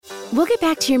We'll get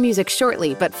back to your music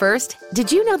shortly, but first,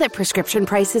 did you know that prescription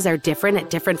prices are different at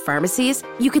different pharmacies?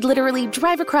 You could literally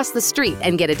drive across the street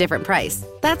and get a different price.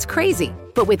 That's crazy.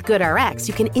 But with GoodRx,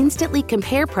 you can instantly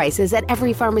compare prices at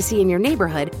every pharmacy in your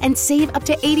neighborhood and save up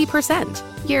to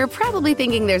 80%. You're probably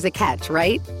thinking there's a catch,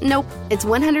 right? Nope. It's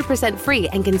 100% free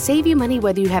and can save you money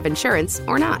whether you have insurance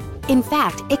or not. In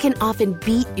fact, it can often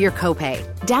beat your copay.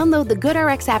 Download the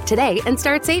GoodRx app today and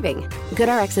start saving.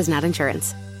 GoodRx is not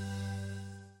insurance.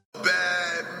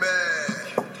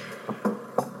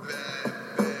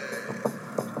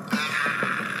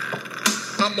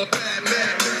 I'm a bad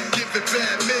man, give it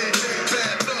bad men,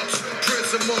 bad looks,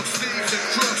 prince amongst thieves and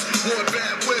crooks, more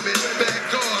bad women, bad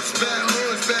cars, bad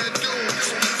hoods, bad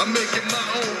dudes. I'm making my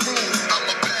own rules. I'm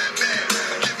a bad man,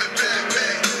 give it bad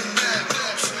men, bad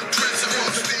looks, prince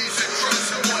amongst thieves and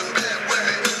crooks, more bad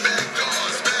women, bad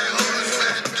cars, bad hoods,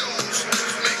 bad dudes.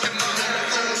 Making my own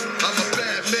rules. I'm a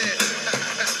bad man.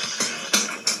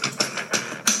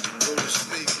 Go to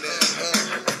sleep now,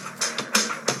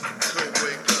 Don't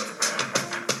wake up.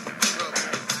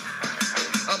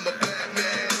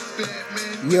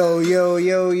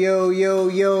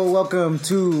 Yo, welcome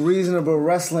to Reasonable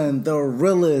Wrestling, the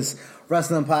realest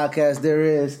wrestling podcast there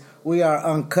is. We are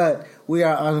uncut, we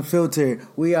are unfiltered,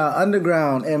 we are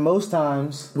underground, and most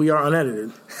times we are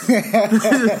unedited.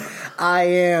 I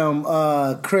am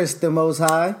Chris the Most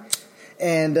High,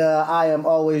 and I am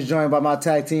always joined by my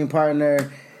tag team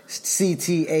partner, CT,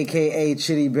 aka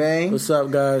Chitty Bang. What's up,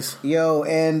 guys? Yo,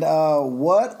 and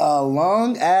what a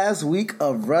long ass week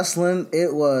of wrestling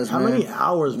it was. How many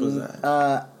hours was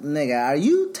that? Nigga, are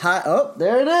you tired? Oh,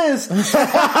 there it is.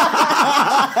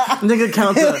 Nigga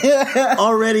counter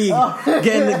already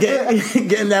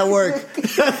getting that work.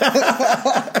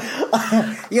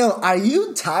 Yo, are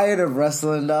you tired of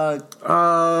wrestling, dog?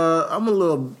 I'm a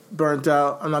little burnt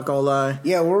out. I'm not gonna lie.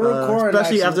 Yeah, we're recording,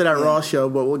 especially after that Raw show,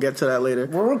 but we'll get to that later.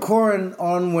 We're recording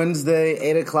on Wednesday,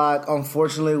 8:00.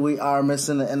 Unfortunately, we are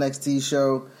missing the NXT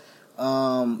show.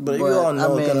 But you all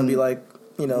know it's gonna be like,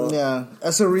 yeah,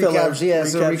 that's a recap. Yeah,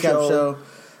 it's a recap show.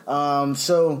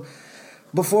 So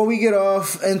before we get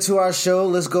off into our show,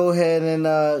 let's go ahead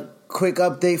and quick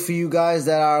update for you guys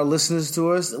that are listeners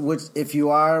to us. Which, if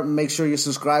you are, make sure you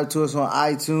subscribe to us on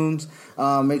iTunes.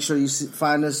 Make sure you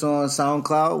find us on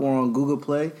SoundCloud. We're on Google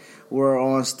Play. We're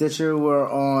on Stitcher. We're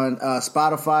on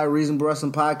Spotify, Reasonable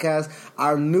Wrestling Podcast.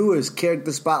 Our newest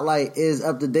Character Spotlight is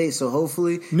up to date, so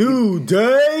hopefully New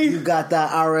Day! You got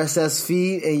that RSS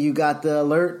feed, and you got the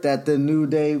alert that the New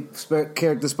Day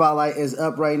Character Spotlight is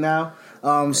up right now.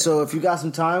 So if you got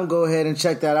some time, go ahead and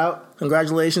check that out.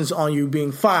 Congratulations on you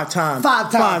being five-time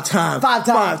tag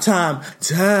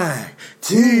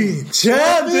team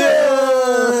champion.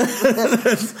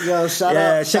 Yo, shout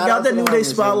out. Check out that New Day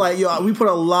Spotlight. Yo, we put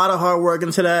a lot of hard work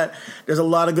into that. There's a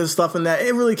lot of good stuff in that.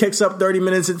 It really kicks up 30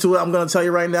 minutes into it, I'm going to tell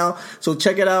you right now. So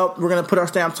check it out. We're going to put our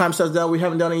timestamps down. We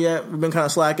haven't done it yet. We've been kind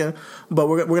of slacking, but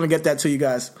we're going to get that to you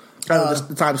guys. Just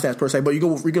the timestamps per se, but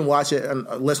you can watch it and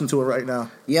listen to it right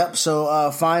now. Yep. So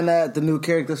find that the new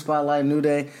Character Spotlight, New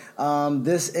Day.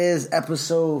 This is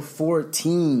episode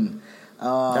 14.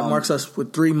 That marks us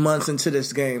with 3 months into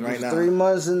this game right now. 3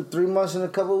 months and a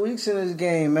couple of weeks in this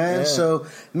game, man. Yeah. So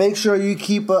make sure you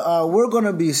keep. We're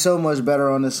gonna be so much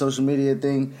better on this social media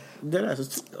thing.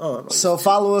 So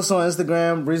follow us on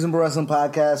Instagram, Reasonable Wrestling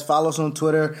Podcast. Follow us on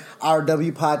Twitter,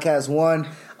 RW Podcast 1.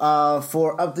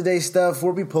 For up-to-date stuff,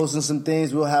 we'll be posting some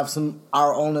things. We'll have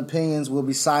our own opinions. We'll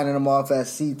be signing them off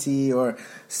as CT or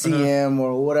CM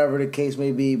or whatever the case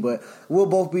may be. But we'll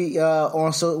both be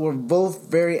on. So we're both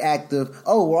very active.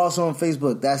 Oh, we're also on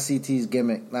Facebook. That's CT's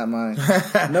gimmick, not mine.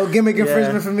 No gimmick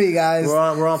infringement for me, guys. We're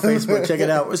on Facebook. Check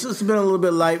it out. It's just been a little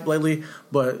bit light lately,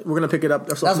 but we're gonna pick it up.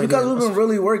 That's because we've been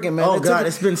really working, man. Oh God,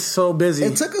 it's been so busy.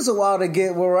 It took us a while to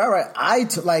get where we're at.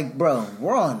 Right?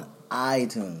 We're on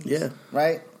iTunes. Yeah.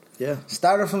 Right. Yeah.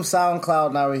 Started from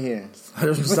SoundCloud, now we're here.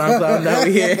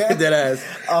 Dead ass.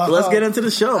 Let's get into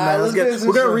the show, man. We're going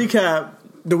to recap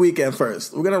the weekend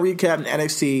first. We're going to recap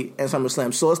NXT and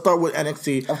SummerSlam. So let's start with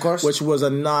NXT, of course, which was a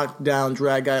knockdown,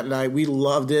 drag-out night. We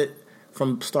loved it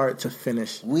from start to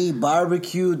finish. We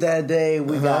barbecued that day.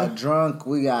 We got drunk.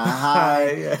 We got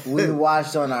high. Yeah. We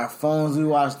watched on our phones. We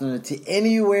watched on the TV.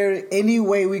 Any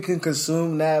way we can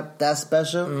consume that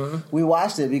special, we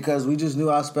watched it because we just knew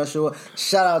how special it was.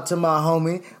 Shout out to my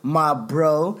homie, my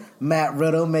bro, Matt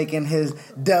Riddle, making his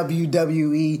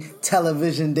WWE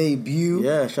television debut.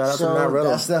 Yeah, shout out to Matt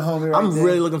Riddle. That's the homie right I'm there.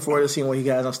 really looking forward to seeing what he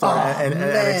guys on Star and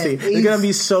NXT. It's going to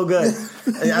be so good.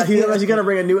 He's gonna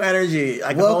bring a new energy.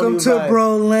 Like welcome to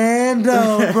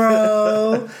Brolando,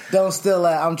 bro. Don't steal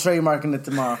that. I'm trademarking it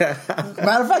tomorrow.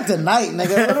 Matter of fact, tonight,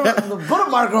 nigga. Put a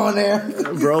marker on there.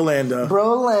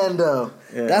 Brolando.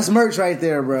 Yeah. That's merch right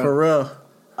there, bro. For real.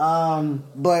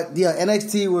 But yeah,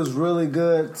 NXT was really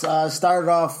good. Started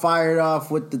off, fired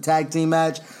off with the tag team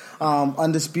match.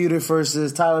 Undisputed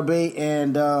versus Tyler Bate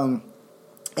and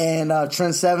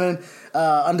Trent Seven.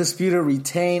 Undisputed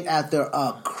retained after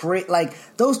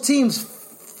those teams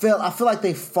I feel like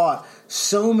they fought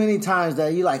so many times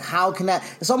that you like, how can that?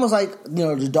 It's almost like,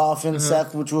 the Dolphins,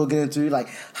 Seth, which we'll get into. Like,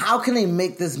 how can they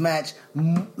make this match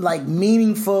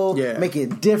meaningful, make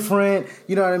it different?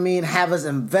 You know what I mean? Have us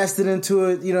invested into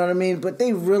it. You know what I mean? But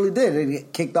they really did. They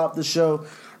kicked off the show,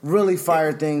 really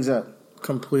fired things up.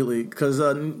 Completely, because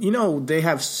they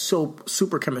have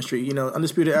super chemistry.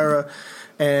 Undisputed Era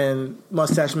and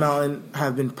Mustache Mountain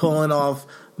have been pulling off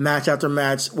match after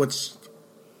match, which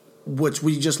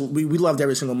we loved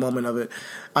every single moment of it.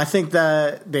 I think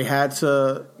that they had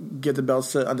to get the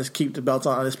belts to keep the belts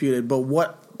on Undisputed. But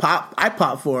what I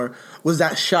popped for was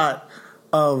that shot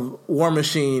of War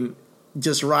Machine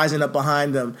just rising up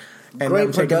behind them and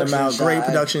them taking them out. Great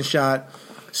production shot.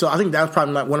 So I think that was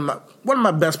probably one of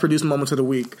my best produced moments of the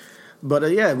week. But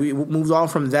we moved on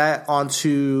from that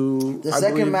onto the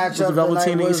second match of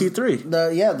Velveteen the night was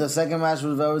EC3. The second match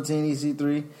was Velveteen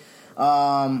EC3.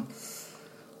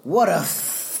 What a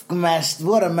match!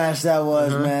 What a match that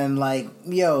was, man! Like,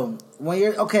 when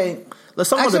you're okay. Let's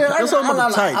talk about the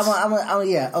tights.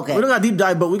 Okay. We don't got deep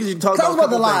dive, but we can talk about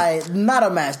the lie. Not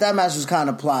a match. That match was kind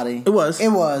of plotty. It was.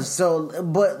 So,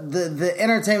 but the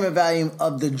entertainment value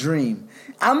of the dream.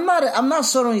 I'm not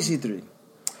sold on EC3.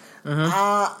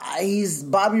 He's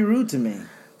Bobby Roode to me.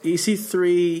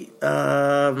 EC3,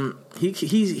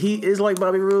 he is like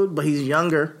Bobby Roode, but he's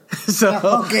younger. So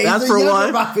that's for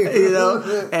one.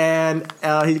 And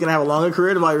he's gonna have a longer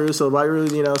career than Bobby Roode. So Bobby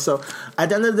Roode, so at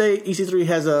the end of the day, EC3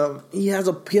 has to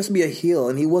be a heel,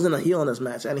 and he wasn't a heel in this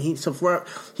match, and he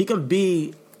can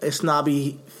be a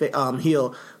snobby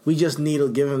heel. We just need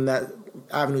to give him that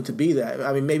avenue to be that.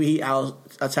 I mean, maybe he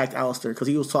attacked Alistair because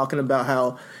he was talking about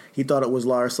how he thought it was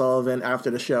Lars Sullivan after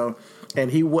the show. And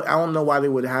I don't know why they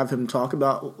would have him talk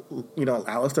about,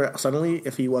 Alistair suddenly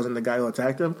if he wasn't the guy who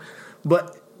attacked him.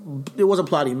 But it was a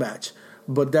plotty match.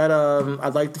 But that,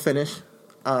 I'd like to finish.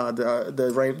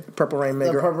 The Purple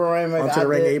Rainmaker. The Purple Rainmaker. Onto the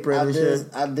ring apron and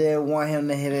shit. I did want him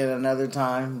to hit it another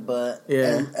time. But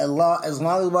as long as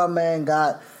my man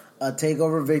got a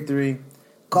takeover victory,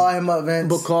 call him up, Vince.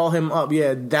 But call him up, I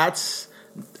hear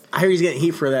he's getting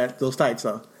heat for those tights,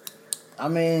 though. I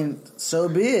mean, so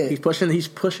be it. He's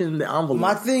pushing the envelope.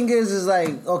 My thing is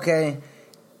like, okay,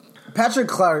 Patrick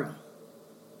Clark,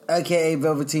 aka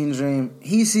Velveteen Dream,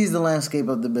 he sees the landscape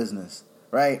of the business,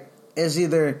 right? It's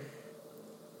either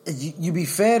you be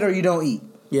fed or you don't eat.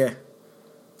 Yeah.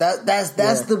 That's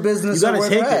the business of where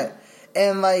they're at.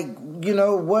 And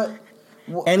what?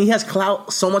 And he has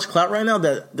clout, so much clout right now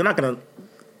that they're not gonna.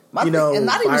 And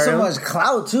not even so much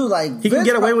clout too. Like he can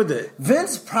get away with it.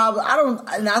 Vince probably.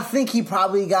 I think he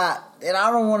probably got. And I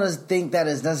don't want to think that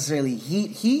it's necessarily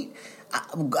heat.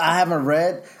 I haven't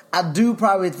read. I do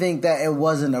probably think that it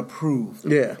wasn't approved.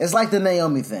 Yeah, it's like the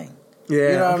Naomi thing. Yeah,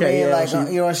 you know what I mean. Yeah, like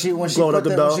when she glowed up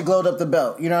the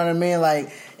belt. You know what I mean.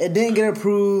 Like it didn't get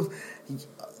approved.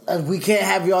 We can't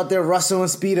have you out there rustling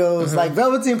Speedos. Like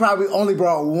Velveteen probably only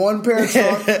brought one pair of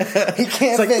shorts. He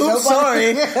can't fit nobody.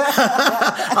 Sorry,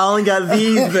 I only got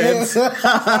these, Vince.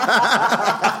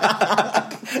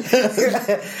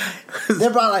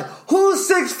 They're probably like, who's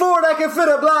 6'4" that can fit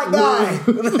a black guy?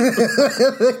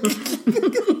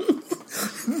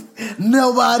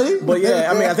 Nobody. But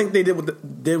I think they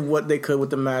did what they could with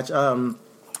the match.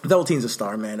 Velveteen's a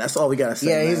star, man. That's all we gotta say.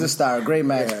 Yeah, he's a star. Great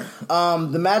match. Yeah.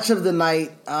 The match of the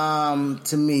night,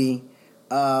 to me,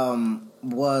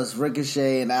 was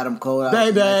Ricochet and Adam Cole.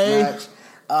 Baby, match.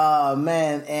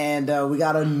 Man, and we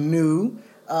got a new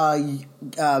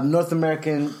North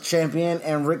American champion,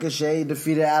 and Ricochet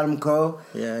defeated Adam Cole.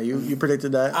 Yeah, you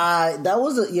predicted that.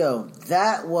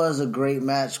 That was a great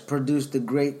match. Produced a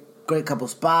great couple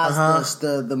spots.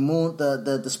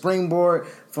 The springboard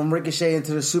from Ricochet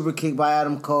into the super kick by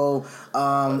Adam Cole. He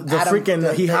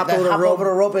hopped over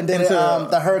the rope and did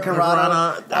the Hurricane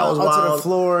Rana that was onto wild. the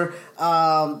floor.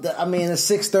 The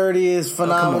 630 is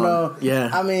phenomenal. Yeah,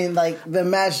 I mean, like the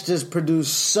match just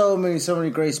produced so many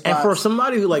great spots. And for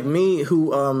somebody who like me,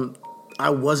 who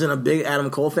I wasn't a big Adam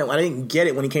Cole fan, I didn't get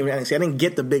it when he came to NXT. I didn't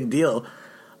get the big deal.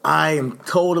 I am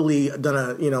totally done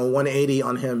a 180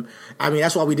 on him. I mean,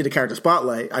 that's why we did a character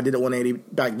spotlight. I did a 180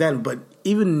 back then, but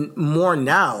even more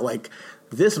now, like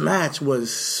this match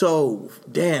was so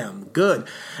damn good.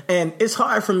 And it's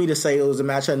hard for me to say it was a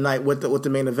match of the night with the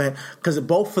main event because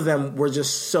both of them were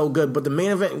just so good. But the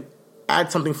main event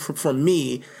had something for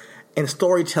me in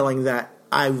storytelling that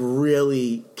I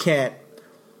really can't.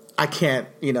 I can't,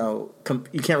 you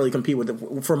can't really compete with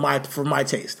it for my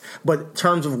taste. But in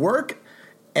terms of work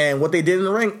and what they did in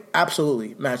the ring,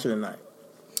 absolutely match of the night.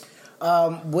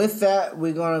 With that,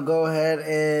 we're gonna go ahead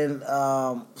and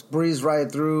breeze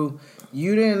right through.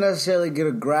 You didn't necessarily get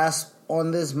a grasp on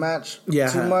this match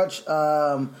too much.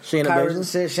 Shayna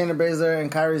Baszler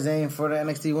and Kairi Sane for the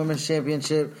NXT Women's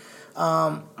Championship.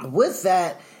 With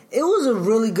that, it was a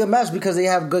really good match because they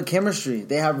have good chemistry.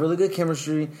 They have really good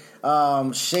chemistry.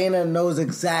 Shayna knows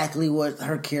exactly what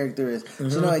her character is. Mm-hmm.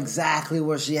 She knows exactly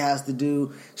what she has to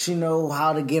do. She knows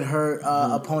how to get her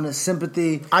opponent's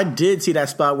sympathy. I did see that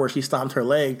spot where she stomped her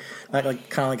leg, kind of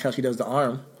like how she does the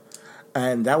arm,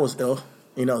 and that was ill.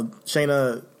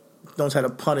 Shayna knows how to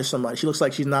punish somebody. She looks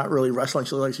like she's not really wrestling.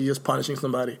 She looks like she's just punishing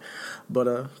somebody. But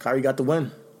Kairi got the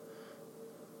win.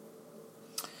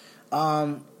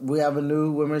 We have a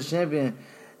new women's champion.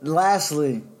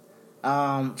 Lastly,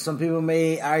 some people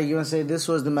may argue and say this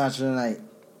was the match of the night.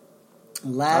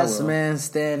 Last man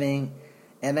standing,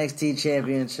 NXT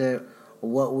championship,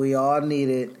 what we all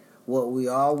needed, what we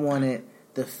all wanted,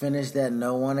 the finish that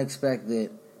no one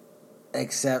expected,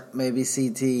 except maybe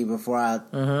CT before I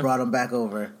brought him back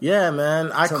over. Yeah,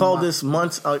 man. I called it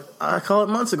months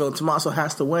ago. Tommaso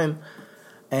has to win,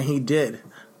 and he did.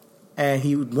 And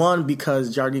he won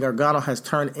because Johnny Gargano has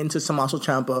turned into Tommaso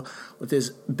Ciampa with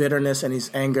his bitterness and his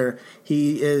anger.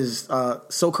 He is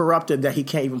so corrupted that he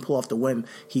can't even pull off the win.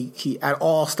 He at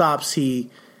all stops, he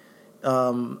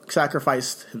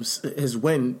sacrificed his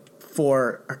win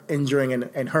for injuring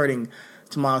and hurting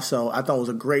Tommaso. I thought it was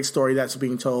a great story that's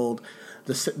being told.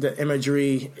 The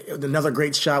imagery, another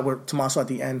great shot where Tommaso at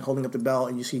the end holding up the belt,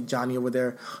 and you see Johnny over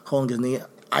there holding his knee.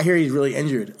 I hear he's really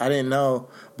injured. I didn't know,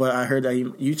 but I heard that I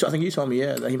think you told me,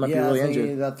 that he might be really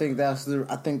injured. I think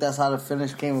that's how the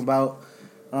finish came about,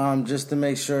 just to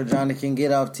make sure Johnny can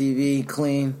get off TV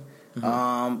clean.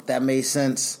 Mm-hmm. That made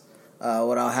sense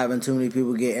without having too many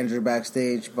people get injured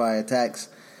backstage by attacks.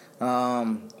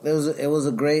 It was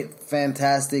a great,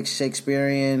 fantastic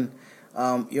Shakespearean.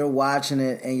 You're watching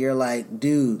it and you're like,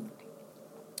 dude,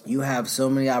 you have so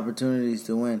many opportunities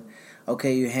to win.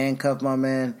 Okay, you handcuff my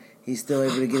man. He's still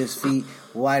able to get his feet.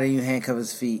 Why didn't you handcuff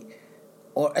his feet?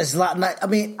 Or it's not. I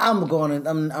mean, I'm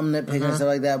nitpicking and stuff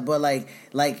like that. But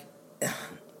like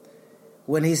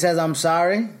when he says I'm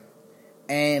sorry,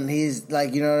 and he's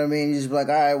like, you know what I mean? You just be like,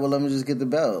 all right, well, let me just get the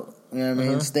belt. You know what I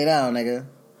mean? Stay down, nigga.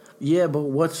 Yeah, but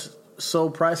what's so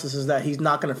priceless is that he's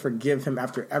not going to forgive him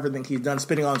after everything he's done,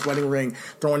 spitting on his wedding ring,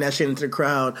 throwing that shit into the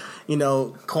crowd,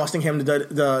 costing him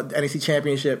the NXT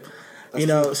championship.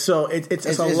 So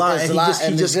it's a lot.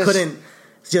 And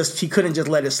he couldn't just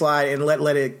let it slide and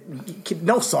let it.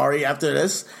 No sorry after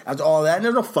this, after all that.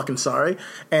 There's no fucking sorry.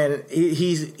 And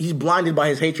he's blinded by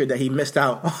his hatred that he missed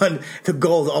out on the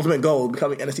ultimate goal,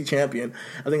 becoming NXT champion.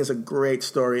 I think it's a great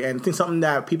story, and I think something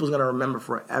that people's gonna remember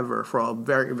forever, for a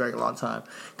very, very long time,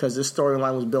 because this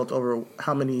storyline was built over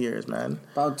how many years, man?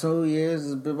 About 2 years.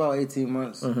 It's been about 18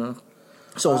 months. Mm-hmm.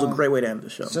 So it was a great way to end the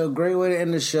show. So great way to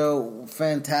end the show.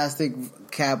 Fantastic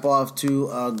cap off to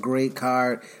a great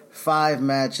card. 5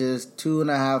 matches,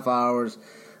 2.5 hours.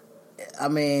 I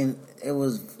mean, it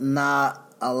was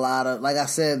not a lot of, like I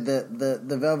said, the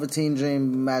Velveteen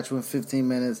Dream match went 15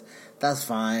 minutes. That's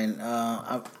fine.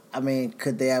 I mean,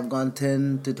 could they have gone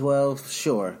 10 to 12?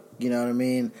 Sure. You know what I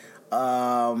mean?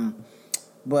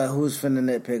 But who's finna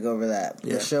nitpick over that?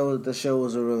 Yeah. The show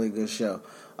was a really good show.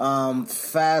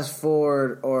 Fast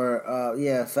forward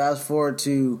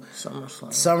to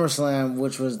SummerSlam,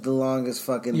 which was the longest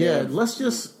fucking day. Yeah, let's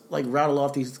just rattle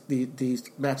off these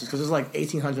matches, because there's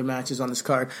 1,800 matches on this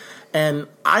card, and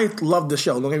I love the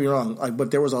show. Don't get me wrong,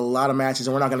 but there was a lot of matches,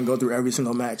 and we're not going to go through every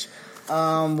single match.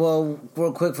 Well,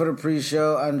 real quick for the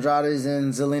pre-show, Andrade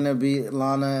and Zelina beat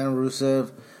Lana and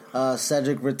Rusev.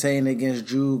 Cedric retained against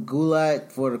Drew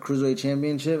Gulak for the Cruiserweight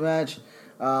Championship match.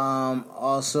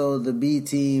 Also, the B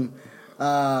team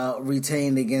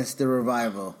retained against the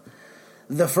Revival.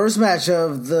 The first match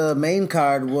of the main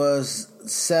card was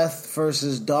Seth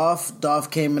versus Dolph. Dolph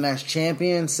came in as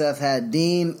champion. Seth had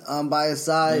Dean by his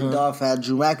side. Mm-hmm. Dolph had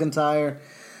Drew McIntyre.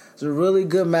 It's a really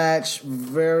good match.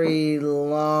 Very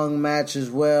long match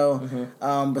as well.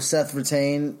 Mm-hmm. But Seth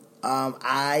retained.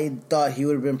 I thought he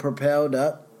would have been propelled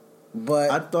up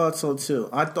But I thought so too.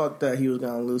 I thought that he was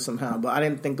going to lose somehow, but I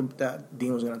didn't think that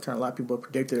Dean was going to turn. A lot of people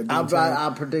predicted it.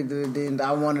 I predicted it. Dean.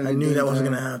 I knew Dean that wasn't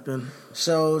turn. going to happen.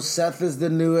 So Seth is the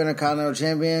new Intercontinental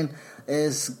Champion.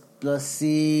 Let's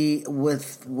see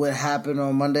with what happened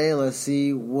on Monday. Let's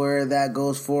see where that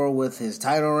goes forward with his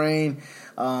title reign.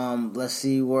 Let's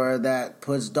see where that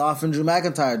puts Dolph and Drew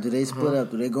McIntyre. Do they split up?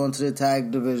 Do they go into the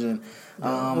tag division?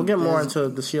 We'll get more into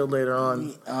the Shield later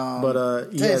on.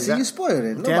 You spoiled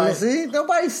it.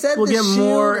 Nobody said we'll the get Shield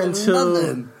more into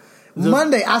nothing.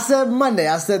 Monday. I said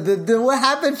what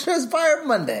happened transpired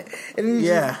Monday.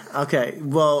 Okay.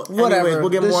 Well, whatever. Anyways, we'll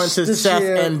get more into Seth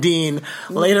and Dean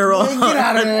later on. Get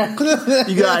out of there.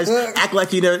 You guys act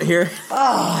like you didn't hear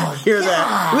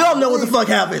that. We all know what the fuck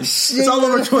happened. It's all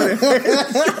over Twitter.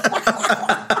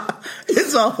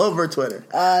 It's all over Twitter.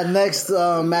 Next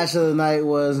match of the night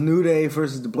was New Day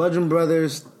versus the Bludgeon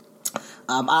Brothers.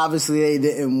 Obviously, they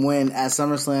didn't win at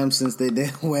SummerSlam since they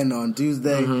didn't win on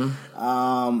Tuesday.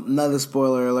 Another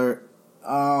spoiler alert.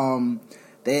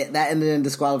 That ended in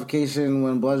disqualification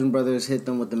when Bludgeon Brothers hit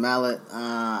them with the mallet.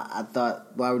 I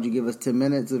thought, why would you give us 10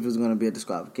 minutes if it was going to be a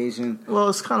disqualification? Well,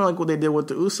 it's kind of like what they did with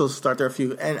the Usos to start their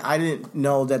feud. And I didn't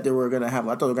know that they were going to have...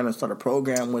 I thought they were going to start a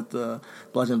program with the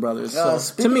Bludgeon Brothers. So,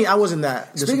 to me, I wasn't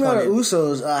that Speaking of the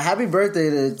Usos, happy birthday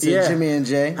to Jimmy and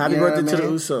Jay. Happy birthday to the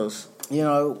Usos. You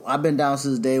know, I've been down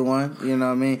since day one. You know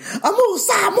what I mean? I'm on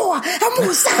Samoa.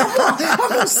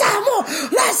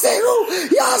 Let's say who.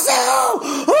 Y'all say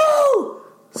who.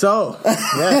 So,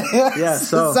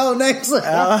 So next.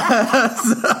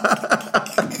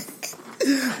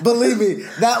 Believe me,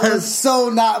 that was so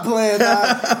not planned.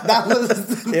 That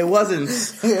was. It wasn't.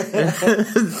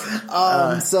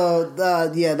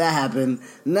 That happened.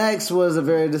 Next was a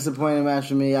very disappointing match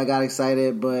for me. I got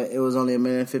excited, but it was only 1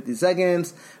 minute and 50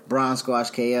 seconds. Braun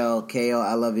squash KO. KO,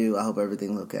 I love you. I hope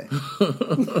everything's okay.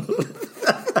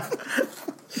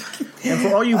 And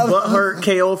for all you butthurt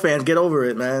KO fans, get over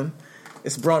it, man.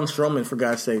 It's Braun Strowman, for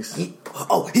God's sakes. He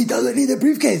doesn't need a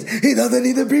briefcase. He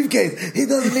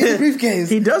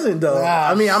doesn't, though.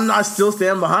 I mean, I'm not still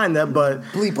standing behind that, but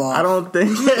bleep off. I don't think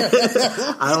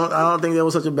I don't think that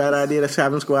was such a bad idea to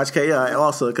have him squash KO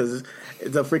also, because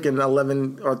it's a freaking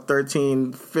 11 or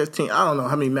 13, 15. I don't know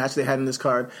how many matches they had in this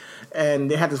card, and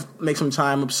they had to make some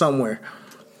time up somewhere.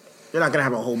 They're not going to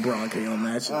have a whole Braun KO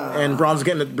match. And Braun's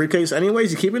getting the briefcase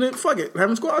anyways. You keeping it? Fuck it. Have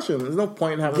him squash him. There's no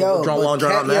point in having a drawn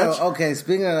out match. Okay,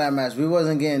 speaking of that match, we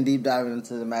wasn't getting deep diving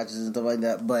into the matches and stuff like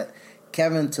that, but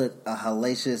Kevin took a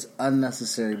hellacious,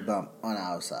 unnecessary bump on the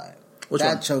outside. Which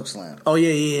that one? choke slam. Oh,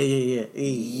 yeah.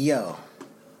 Yo.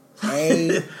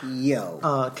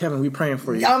 Kevin, we praying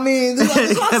for you. I mean, that's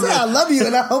why I say I love you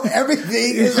and I hope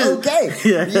everything is okay.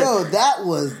 Yo, that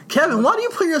was... Kevin, why do you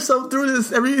put yourself through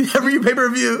this every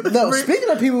pay-per-view? No,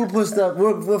 speaking of people who put stuff,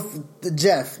 with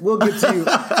Jeff, we'll get to you.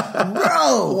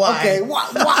 Bro, why? Okay,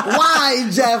 why,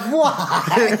 Jeff? Why?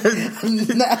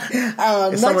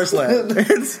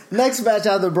 SummerSlam. Next match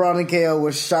out of the Braun and KO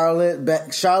was Charlotte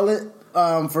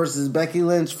versus Becky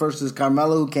Lynch versus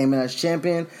Carmella, who came in as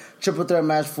champion. Triple threat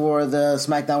match for the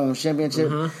SmackDown Women's Championship.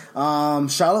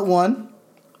 Charlotte won.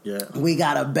 Yeah. We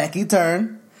got a Becky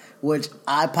turn, which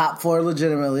I popped for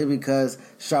legitimately because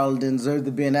Charlotte didn't deserve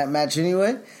to be in that match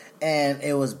anyway. And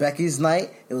it was Becky's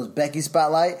night. It was Becky's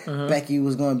spotlight. Becky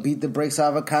was going to beat the brakes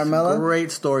out of Carmella.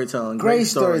 Great storytelling. Great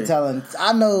storytelling.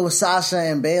 I know Sasha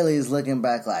and Bayley is looking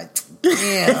back like,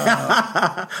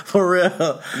 damn. For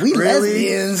real. We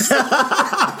lesbians.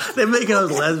 They're making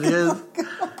us lesbians.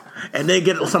 And they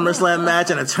get a SummerSlam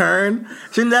match and a turn.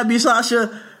 Shouldn't that be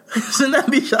Sasha?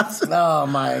 Oh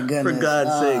my goodness. For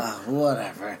God's sake.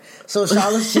 Whatever. So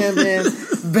Charlotte's champion,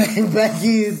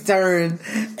 Becky's turn,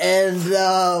 and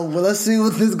let's see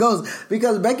what this goes.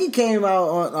 Because Becky came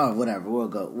out on whatever. We'll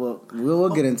go. We'll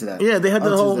get into that. Yeah, they had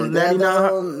the whole Natty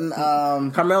Neidhart.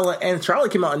 Carmella and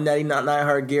Charlotte came out in Natty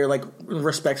Neidhart gear, like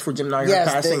respects for Jim Neidhart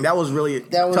passing. That was really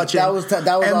touching. That was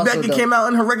and Becky dope. came out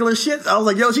in her regular shit. I was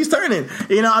like, yo, she's turning.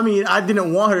 You know, I mean, I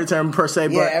didn't want her to turn per se,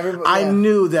 but I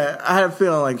knew that. I had a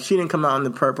feeling like she didn't come out in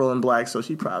the purple and black, so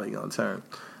she probably gonna turn.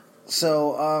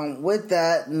 So, with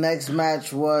that, next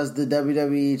match was the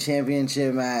WWE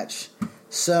Championship match.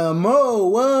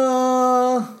 Samoa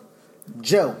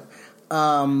Joe.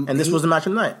 And this was the match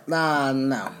of the night?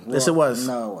 No. Yes, it was.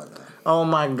 No, it wasn't. Oh,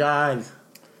 my God.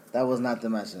 That was not the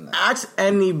match of the night. Ask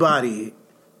anybody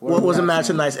what was a match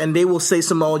of the night, and they will say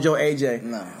Samoa Joe, AJ.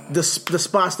 No. The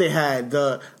spots they had,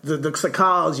 the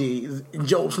psychology,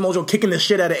 Samoa Joe kicking the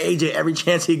shit out of AJ every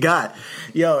chance he got.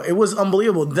 Yo, it was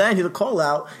unbelievable. Then the call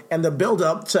out and the build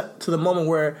up to the moment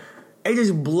where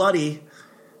AJ's bloody.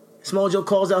 Samoa Joe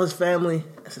calls out his family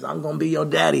and says, "I'm gonna be your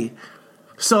daddy."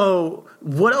 So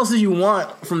what else do you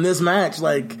want from this match?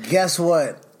 Like, guess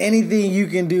what? Anything you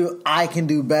can do, I can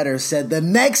do better, said the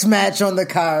next match on the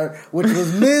card, which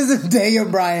was Miz and Daniel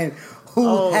Bryan,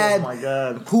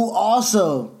 who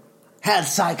also had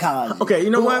psychology. Okay, you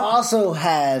know what? Also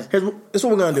had... This is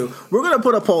what we're going to do. We're going to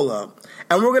put a poll up,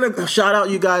 and we're going to shout out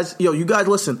you guys. Yo, you guys,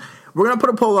 listen. We're going to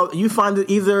put a poll up. You find it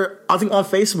either, I think, on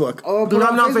Facebook. Oh,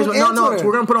 not on Facebook. No.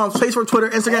 We're going to put it on Facebook, Twitter,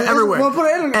 Instagram, everywhere. We'll put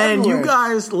it and you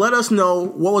guys let us know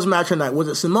what was match tonight. Was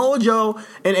it Samoa Joe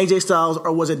and AJ Styles,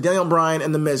 or was it Daniel Bryan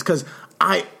and The Miz? Because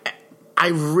I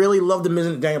really love The Miz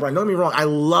and Daniel Bryan. Don't get me wrong. I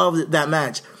loved that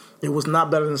match. It was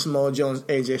not better than Samoa Joe and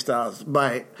AJ Styles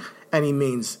by any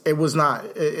means. It was not.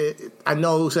 I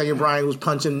know Daniel Bryan was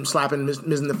punching, slapping Miz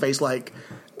in the face like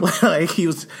he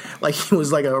was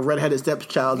like a redheaded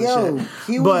stepchild and shit.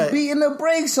 He was beating the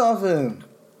brakes off him.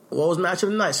 What was match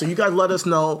of the night? So you guys let us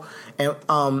know and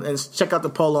check out the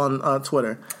poll on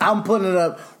Twitter. I'm putting it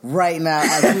up right now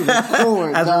as we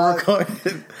record.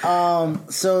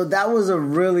 So that was a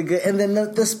really good, and then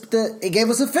it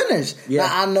gave us a finish. Yeah.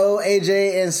 Now, I know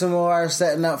AJ and Samoa are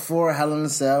setting up for Hell in a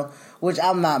Cell, which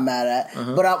I'm not mad at.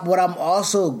 Uh-huh. But what I'm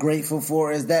also grateful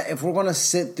for is that if we're going to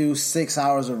sit through 6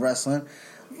 hours of wrestling,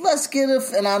 let's get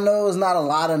and I know it's not a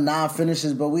lot of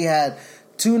non-finishes, but we had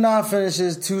 2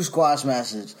 non-finishes, 2 squash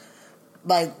matches.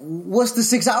 Like, what's the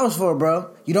 6 hours for, bro?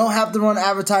 You don't have to run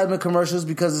advertisement commercials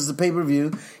because it's a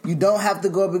pay-per-view. You don't have to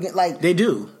go up against, like... They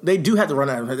do have to run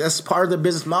advertisement. That's part of the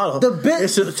business model.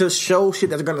 It's to show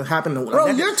shit that's going to happen. Bro,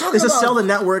 you're talking about... It's to sell the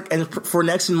network and for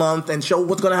next month and show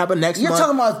what's going to happen next month. You're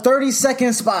talking about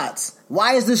 30-second spots.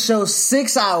 Why is this show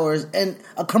 6 hours and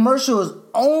a commercial is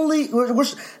only...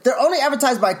 They're only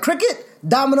advertised by Cricket,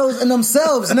 Domino's, and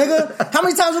themselves, nigga. How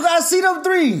many times we got to see them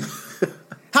 3?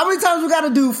 How many times we got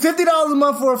to do $50 a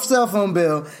month for a cell phone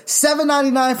bill,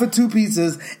 $7.99 for 2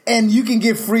 pizzas, and you can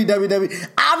get free WWE?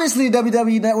 Obviously,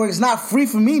 WWE Network is not free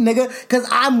for me, nigga, because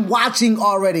I'm watching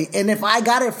already. And if I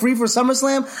got it free for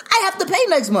SummerSlam, I have to pay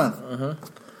next month. Uh-huh.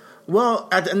 Well,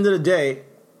 at the end of the day,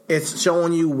 it's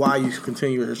showing you why you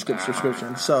continue your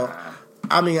subscription. So,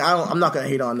 I mean, I'm not going to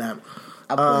hate on that.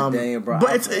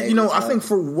 But it's, I think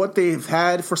for what they've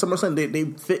had for SummerSlam, they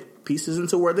fit pieces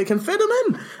into where they can fit them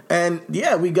in. And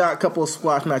yeah, we got a couple of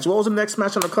squash matches. What was the next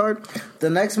match on the card? The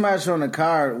next match on the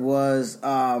card was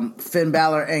Finn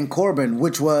Balor and Corbin,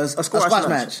 which was a squash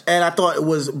match. And I thought it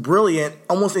was brilliant,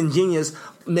 almost ingenious,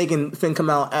 making Finn come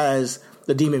out as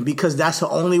the Demon, because that's the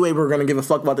only way we're going to give a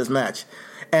fuck about this match.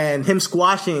 And him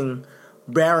squashing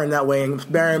Baron that way,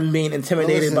 and Baron being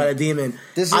intimidated by the Demon,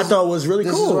 I thought was really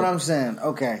cool. This is what I'm saying.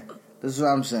 Okay. This is what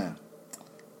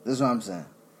I'm saying.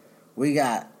 We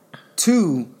got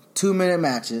 2 2-minute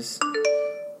matches.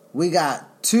 We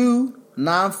got 2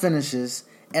 non-finishes.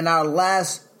 And our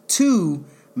last 2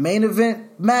 main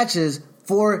event matches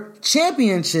for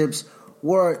championships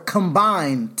were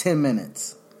combined 10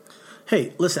 minutes.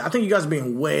 Hey, listen, I think you guys are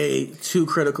being way too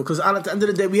critical, because at the end of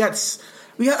the day, we had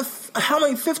how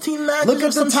many, 15 matches? Look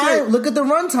at the time. Shit? Look at the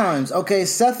run times. Okay,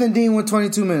 Seth and Dean went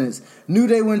 22 minutes. New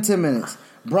Day went 10 minutes.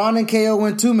 Braun and KO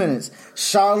went 2 minutes.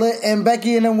 Charlotte and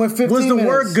Becky and them went 15 minutes. Was the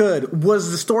work good?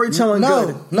 Was the storytelling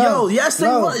good? No. Yes, it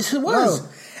was. No.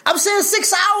 I'm saying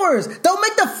 6 hours. Don't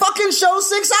make the fucking show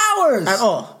 6 hours. At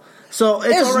all. So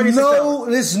it's already 6 hours.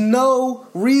 There's no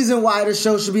reason why the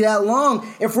show should be that long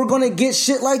if we're going to get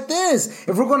shit like this.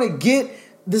 If we're going to get...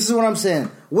 This is what I'm saying.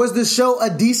 Was the show a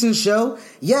decent show?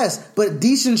 Yes, but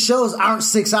decent shows aren't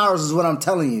 6 hours is what I'm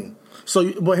telling you.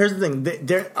 So, but here's the thing.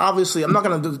 They're obviously, I'm not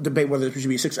going to debate whether it should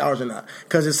be 6 hours or not.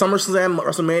 Because it's SummerSlam,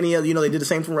 WrestleMania, they did the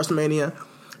same for WrestleMania.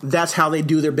 That's how they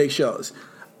do their big shows.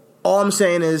 All I'm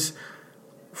saying is,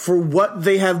 for what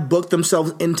they have booked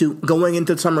themselves into going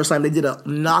into SummerSlam, they did a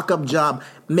knock-up job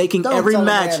making every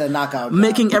match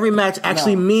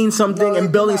actually mean something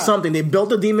and building something. They built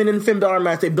the Demon and Finn Balor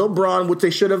match. They built Braun, which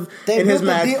they should have in his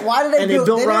match. Why did they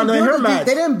build Ronda in her match?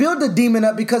 They didn't build the Demon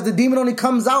up because the Demon only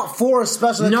comes out for a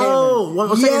special occasion. No,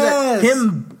 what I'm saying is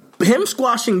that him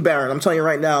squashing Baron, I'm telling you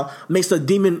right now, makes the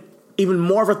Demon even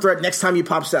more of a threat next time he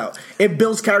pops out. It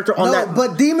builds character on that.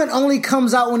 But Demon only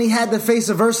comes out when he had to face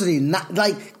adversity. Not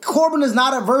like Corbin is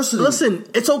not adversity. Listen,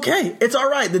 it's okay. It's all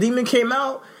right. The Demon came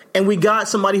out, and we got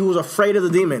somebody who was afraid of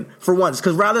the Demon for once.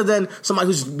 Because rather than somebody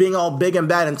who's being all big and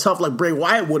bad and tough like Bray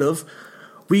Wyatt would have,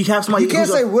 we have somebody. You can't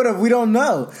say would have. We don't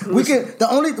know. When's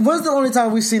the only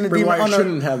time we've seen the Bray Demon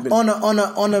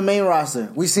on the main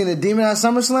roster? We've seen the Demon at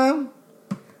SummerSlam.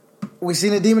 We've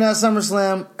seen the Demon at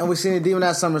SummerSlam, and we've seen the Demon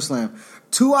at SummerSlam.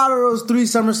 2 out of those 3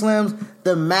 SummerSlams,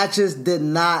 the matches did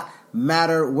not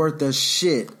matter worth a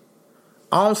shit.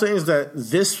 All I'm saying is that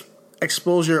this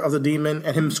exposure of the Demon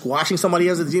and him squashing somebody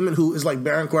as a Demon who is like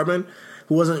Baron Corbin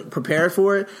who wasn't prepared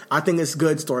for it, I think it's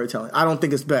good storytelling. I don't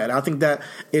think it's bad. I think that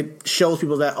it shows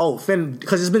people that, Finn,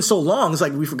 because it's been so long, it's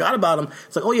like we forgot about him.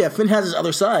 It's like, oh yeah, Finn has his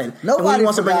other side. Nobody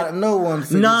wants forgot it. No one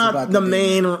forgets about the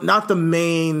main, not the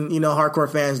main,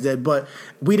 hardcore fans did, but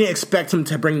we didn't expect him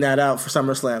to bring that out for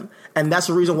SummerSlam. And that's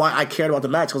the reason why I cared about the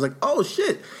match. I was like, oh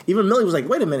shit. Even Millie was like,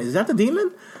 wait a minute, is that the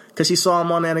Demon? Because she saw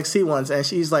him on NXT once, and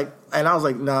she's like, and I was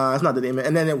like, nah, it's not the Demon.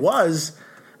 And then it was,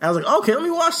 and I was like, okay, let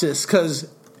me watch this, because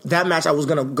that match I was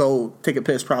gonna go take a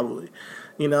piss probably,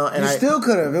 And you still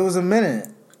could have. It was a minute.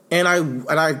 And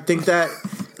I think that,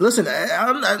 listen,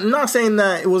 I'm not saying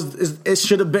that it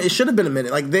should have been a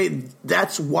minute. Like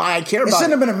that's why I care about it. It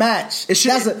shouldn't have been a match. It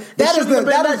should. That is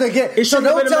the. So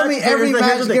don't tell me every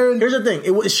match. Here's the thing.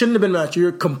 It shouldn't have been a match.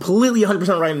 You're completely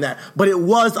 100% right in that. But it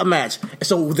was a match.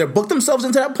 So they booked themselves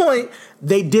into that point.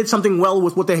 They did something well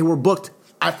with what they were booked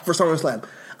for SummerSlam.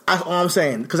 That's all I'm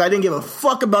saying. Because I didn't give a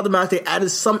fuck about the match. They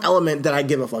added some element that I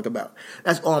give a fuck about.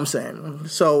 That's all I'm saying.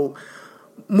 So.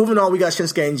 Moving on, we got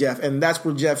Shinsuke and Jeff, and that's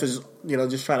where Jeff is,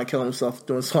 just trying to kill himself,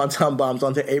 doing swanton bombs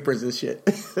onto aprons and shit.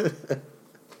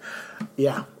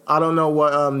 Yeah, I don't know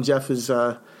what Jeff is.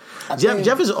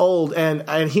 Jeff is old,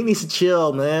 and he needs to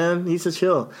chill, man. He needs to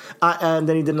chill. And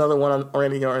then he did another one on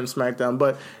Randy Orton SmackDown,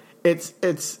 but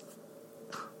it's.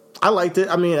 I liked it.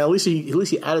 I mean, at least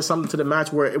he added something to the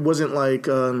match where it wasn't like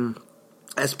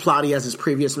as plotty as his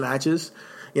previous matches.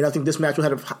 I think this match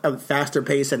had a faster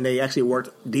pace, and they actually worked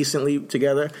decently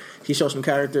together. He showed some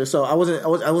character, so I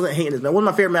wasn't hating this. It wasn't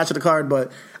my favorite match of the card,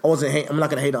 but I'm not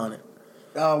gonna hate on it.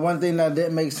 One thing that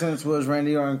didn't make sense was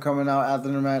Randy Orton coming out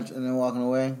after the match and then walking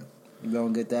away. You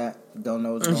don't get that. Don't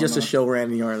know what's going on. Just to show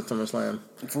Randy Orton at SummerSlam.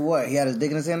 For what? He had his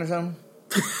dick in his hand or something?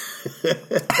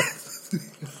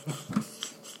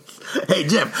 Hey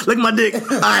Jeff, lick my dick.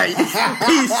 All right,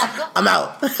 peace. I'm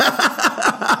out.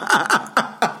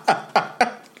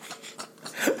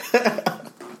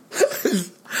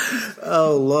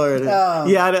 Oh Lord!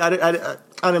 Yeah,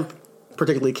 I didn't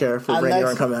particularly care for Randy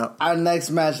Orton coming out. Our next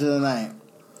match of the night: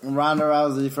 Ronda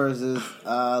Rousey versus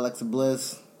Alexa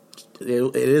Bliss.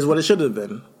 It is what it should have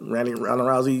been. Ronda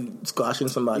Rousey squashing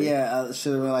somebody. Yeah, it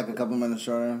should have been like a couple minutes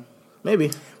shorter. Maybe.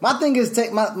 My thing is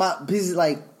take my pieces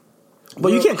like.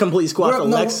 But you can't completely squash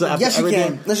Alexa after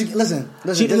everything. Listen.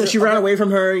 She ran away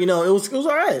from her. It was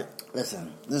all right.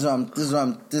 Listen, this is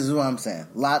what I'm saying.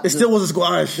 It still was a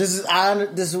squash. This is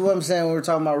what I'm saying when we're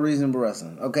talking about reasonable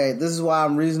wrestling. Okay, this is why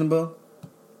I'm reasonable.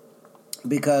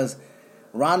 Because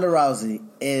Ronda Rousey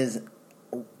is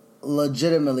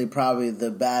legitimately probably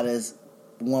the baddest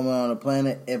woman on the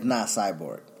planet, if not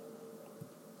Cyborg.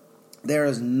 There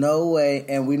is no way,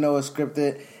 and we know it's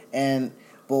scripted,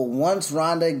 but once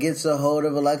Ronda gets a hold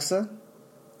of Alexa,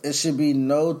 it should be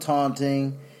no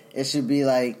taunting. It should be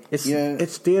like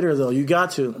it's theater though. You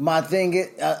got to. My thing is,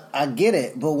 I get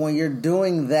it, but when you're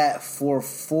doing that for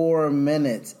 4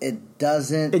 minutes, it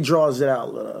doesn't. It draws it out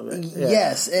a little bit. Yeah.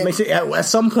 Yes, it makes it at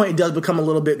some point it does become a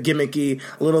little bit gimmicky,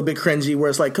 a little bit cringy. Where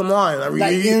it's like, come on,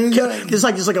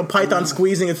 it's like a python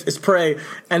squeezing its prey,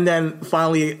 and then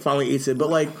finally eats it. But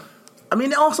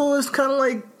also it's kind of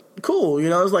like. Cool,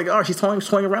 it's like, she's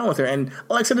toying around with her, and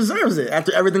Alexa deserves it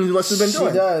after everything Alexa's been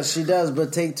doing. She does,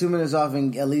 but take 2 minutes off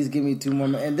and at least give me 2 more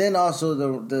minutes. And then also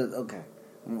okay,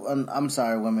 I'm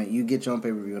sorry, women, you get your own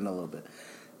pay-per-view in a little bit.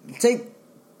 Take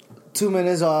 2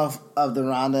 minutes off of the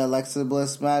Ronda Alexa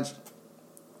Bliss match.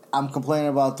 I'm complaining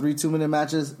about 3 2-minute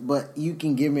matches, but you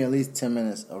can give me at least 10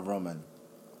 minutes of Roman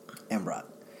and Brock.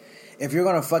 If you're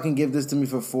gonna fucking give this to me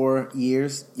for 4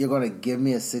 years, you're gonna give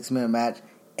me a 6-minute match.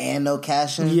 And no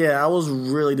cash-in? Yeah, I was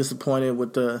really disappointed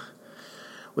with the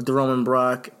Roman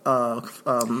Brock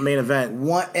main event.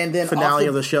 And then finale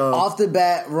of the show. Off the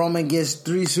bat, Roman gets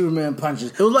 3 Superman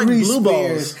punches. It was like blue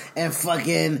balls. And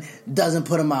fucking doesn't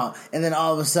put him out. And then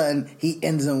all of a sudden, he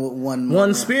ends him with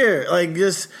one spear. Like,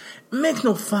 just makes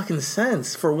no fucking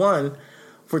sense, for one.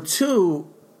 For two,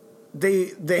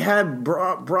 they had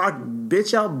Brock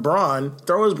bitch out Braun,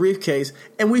 throw his briefcase,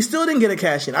 and we still didn't get a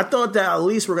cash in. I thought that at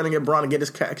least we're going to get Braun to get his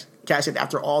cash in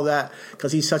after all that,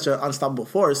 because he's such an unstoppable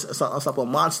force, an unstoppable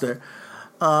monster.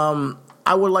 I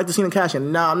would like to see him cash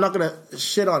in. Now, I'm not going to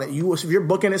shit on it. If you're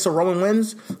booking it so Roman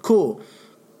wins, cool.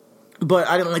 But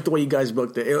I didn't like the way you guys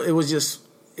booked it. It was just...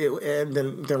 and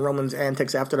then Roman's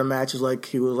antics after the match is like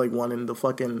he was like one in the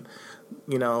fucking,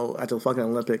 at the fucking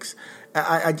Olympics.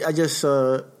 I just...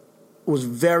 was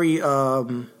very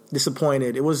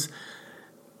disappointed. It was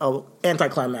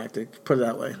anticlimactic, put it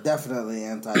that way. Definitely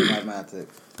anticlimactic.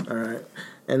 All right.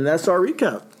 And that's our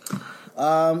recap.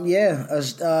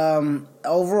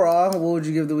 Overall, what would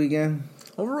you give the weekend?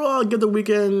 Overall, I'd give the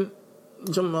weekend,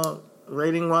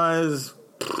 rating-wise...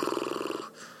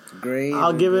 grade?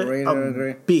 I'll give it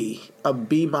a B. A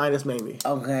B minus maybe.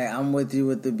 Okay, I'm with you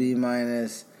with the B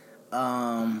minus.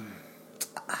 I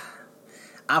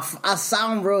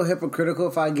sound real hypocritical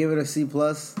if I give it a C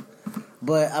plus,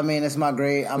 but I mean it's my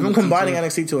grade. I'm combining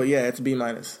NXT to it. Yeah, it's B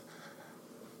minus.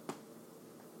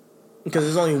 Because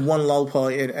there's only one lull pull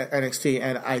in NXT,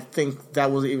 and I think that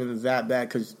wasn't even that bad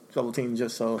because Double Team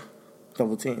just so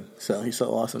Double Team. So he's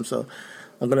so awesome. So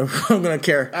I'm gonna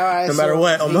care all right, no matter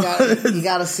what. You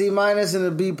got a C minus and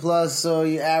a B plus, so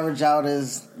you average out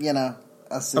as a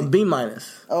C. A B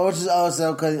minus.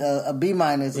 A B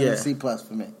minus and a C plus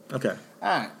for me. Okay.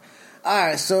 All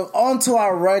right. So on to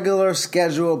our regular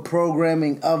scheduled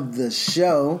programming of the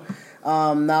show.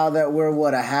 Now that we're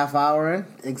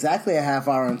exactly a half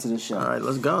hour into the show. All right,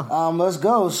 let's go. Let's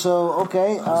go. So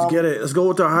okay, let's get it. Let's go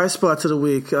with our high spots of the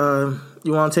week. You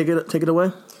want to take it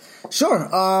away? Sure.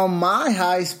 My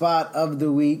high spot of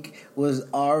the week was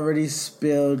already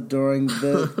spilled during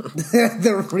the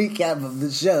the recap of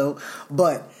the show,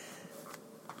 but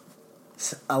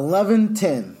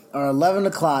 11:10 or 11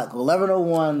 o'clock,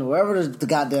 11:01, wherever the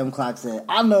goddamn clock said.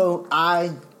 I know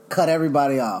I cut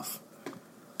everybody off.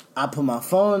 I put my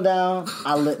phone down.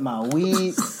 I lit my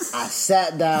weed. I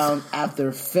sat down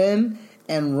after Finn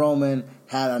and Roman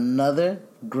had another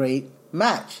great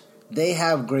match. They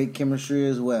have great chemistry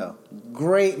as well.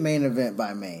 Great main event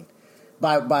by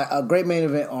a great main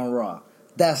event on Raw.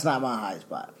 That's not my high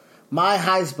spot. My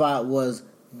high spot was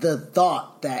the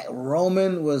thought that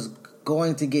Roman was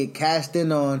going to get cashed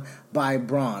in on by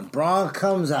Braun. Braun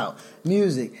comes out.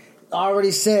 Music.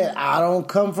 Already said, I don't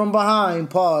come from behind.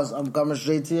 Pause. I'm coming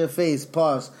straight to your face.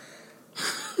 Pause.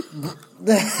 I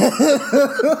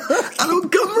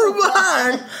don't come from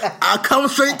behind. I'll come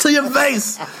straight to your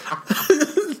face.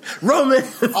 Roman.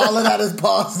 All of that is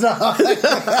paused now.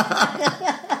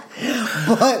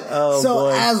 But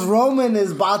boy. As Roman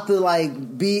is about to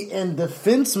be in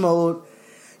defense mode,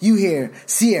 you hear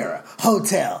Sierra,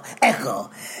 Hotel,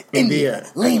 Echo, India,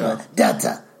 Lima,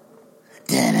 Delta.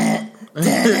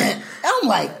 I'm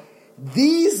like,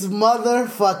 these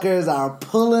motherfuckers are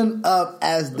pulling up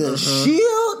as the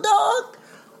Shield, dog.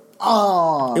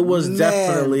 Oh, it was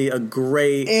definitely a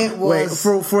great. It was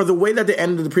for the way that the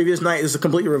end of the previous night is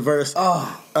completely reversed.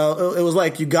 It was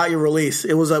like you got your release.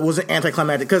 It wasn't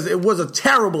anticlimactic because it was a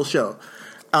terrible show.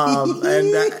 And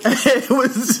it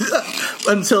was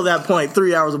until that point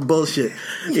 3 hours of bullshit.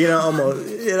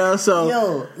 Almost. So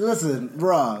yo, listen,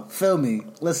 bro, feel me.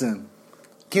 Listen.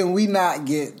 Can we not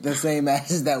get the same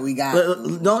matches that we got?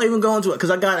 Don't even go into it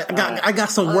because I got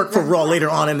some work for Raw later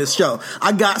on in this show.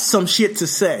 I got some shit to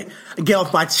say. Get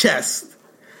off my chest.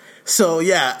 So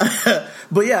yeah,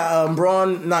 but yeah,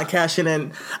 Braun not cashing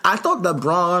in. I thought that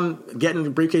Braun getting the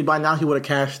briefcase by now he would have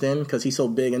cashed in because he's so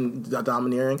big and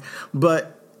domineering.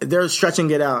 But they're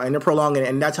stretching it out and they're prolonging it,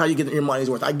 and that's how you get your money's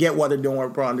worth. I get what they're doing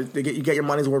with Braun. You get your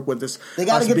money's worth with this. They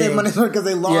got to get their money's worth because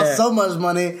they lost so much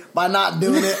money by not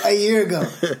doing it a year ago.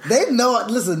 They know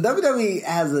it. Listen, WWE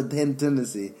has a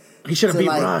tendency. He should have beat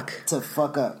Brock to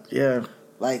fuck up. Yeah,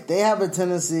 they have a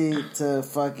tendency to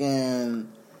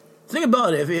fucking. Think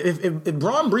about it. If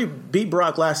Braun beat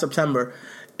Brock last September,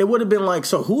 it would have been like,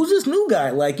 so who's this new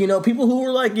guy? People who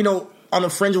were on the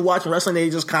fringe of watching wrestling, they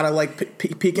just kind of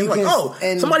peeking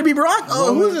somebody beat Brock.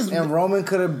 Who's this? And Roman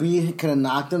could have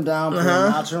knocked him down, put a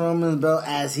notch in Roman's belt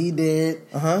as he did,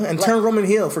 and turn Roman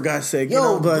heel for God's sake.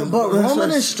 But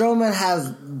Roman and Strowman has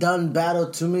done battle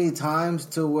too many times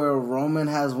to where Roman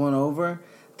has won over.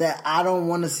 That I don't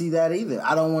want to see that either.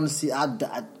 I don't want to see. I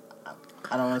don't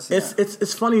want to see.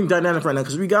 It's funny dynamic right now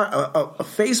because we got a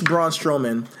face Braun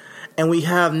Strowman, and we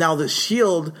have now the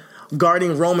Shield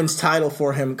guarding Roman's title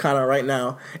for him kind of right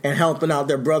now and helping out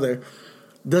their brother.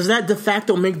 Does that de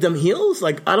facto make them heels?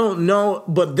 I don't know,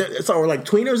 but or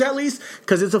tweeners at least,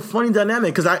 because it's a funny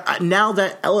dynamic. Because I now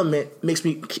that element makes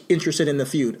me interested in the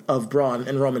feud of Braun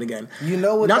and Roman again. You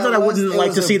know what? Not that I wouldn't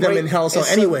like to see them in Hell. So,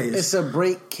 anyways, it's a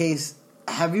break case.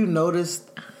 Have you noticed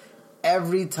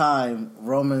every time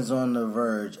Roman's on the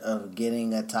verge of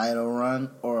getting a title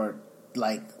run or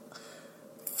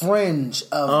fringe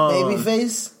of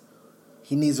babyface?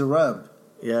 He needs a rub.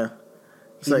 Yeah.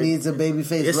 He needs a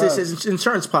babyface rub. It's his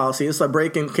insurance policy. It's like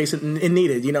break in case it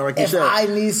needed, like you said. I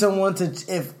need someone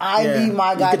if I need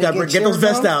my guy to get those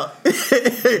vests out.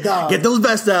 Get those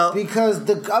vests out. Because,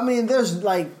 there's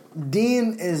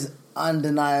Dean is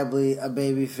undeniably a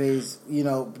babyface,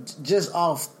 just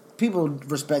off. People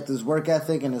respect his work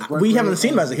ethic and his work. We haven't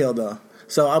seen him as a heel, though.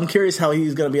 So I'm curious how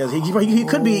he's going to be. He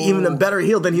could be even a better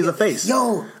heel than he's a face.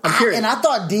 Yo, I'm curious. And I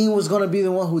thought Dean was going to be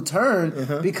the one who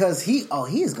turned because he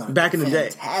is going to back be in the day,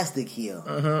 fantastic heel.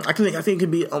 I think he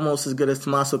could be almost as good as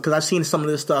Tommaso because I've seen some of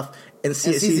this stuff in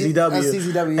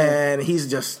CZW, and he's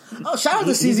just shout out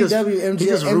to CZW.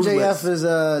 MJF is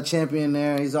a champion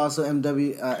there. He's also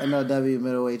MLW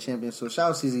middleweight champion. So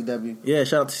shout out to CZW. Yeah,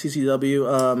 shout out to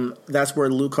CZW. That's where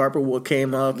Luke Harper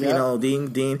came up. Yep. You know,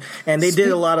 Dean, and they did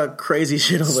a lot of crazy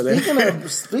shit over there.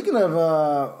 Speaking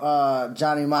of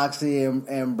Johnny Moxley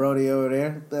and Brody over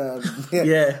there,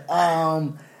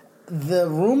 the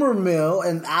rumor mill,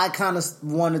 and I kind of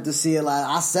wanted to see it. Like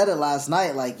I said it last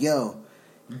night, like, yo,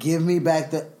 give me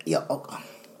back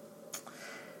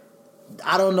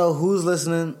I don't know who's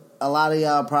listening. A lot of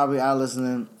y'all probably are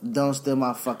listening. Don't steal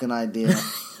my fucking idea,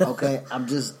 okay? I'm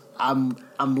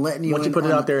letting you. Once you put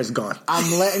it out there, it's gone.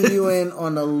 I'm letting you in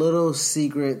on a little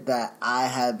secret that I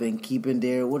have been keeping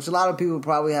dear, which a lot of people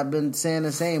probably have been saying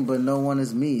the same, but no one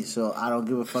is me, so I don't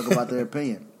give a fuck about their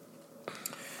opinion.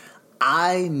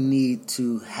 I need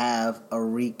to have a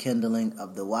rekindling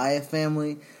of the Wyatt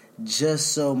family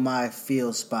just so my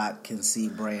field spot can see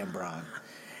Bray and Braun.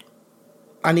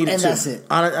 I need it too. That's it.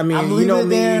 I mean, you know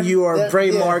me. You are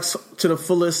Bray Marks to the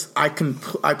fullest. I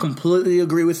completely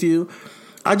agree with you.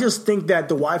 I just think that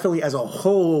the Wyatt family as a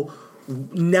whole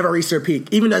never reached their peak.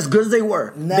 Even as good as they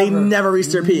were, they never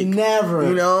reached their peak. Never.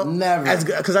 You know? Never.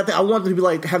 Because I want them to be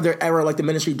like, have their era like the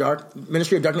Ministry of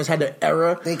Darkness had their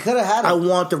era. They could have had it. I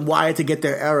want the Wyatt to get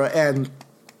their era. And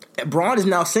Braun is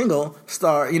now single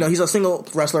star. You know, he's a single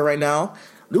wrestler right now.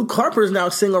 Luke Harper is now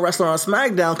a single wrestler on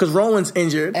SmackDown because Rowan's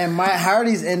injured. And Matt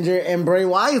Hardy's injured and Bray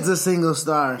Wyatt's a single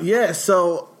star. Yeah,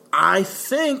 so I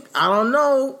think, I don't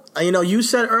know. You know, you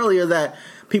said earlier that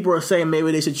people are saying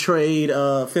maybe they should trade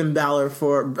Finn Balor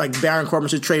for, like Baron Corbin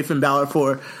should trade Finn Balor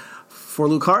for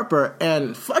Luke Harper.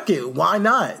 And fuck it, why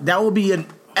not? That would be an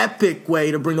epic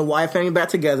way to bring the Wyatt family back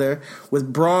together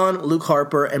with Braun, Luke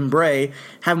Harper, and Bray.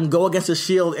 Have them go against the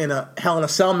Shield in a Hell in a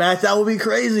Cell match. That would be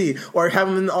crazy. Or have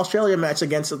them in the Australia match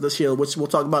against the Shield, which we'll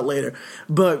talk about later.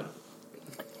 But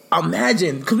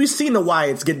imagine, because we've seen the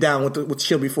Wyatts get down with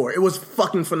Shield before. It was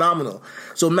fucking phenomenal.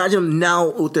 So imagine them now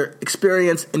with their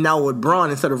experience and now with Braun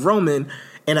instead of Roman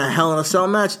in a Hell in a Cell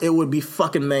match. It would be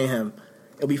fucking mayhem.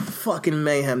 It would be fucking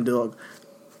mayhem, dog.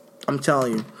 I'm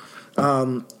telling you.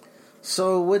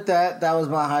 So with that was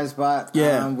my high spot.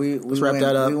 Yeah, let's wrap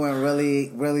that up. We went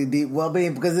really, really deep. Well,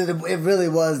 because it really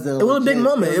was it was a big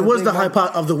moment. It was the high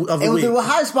spot of the week. It was the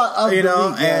high spot of the week.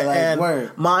 Yeah,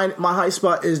 and my high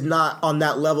spot is not on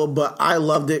that level, but I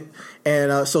loved it.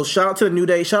 And so shout out to the New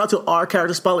Day. Shout out to our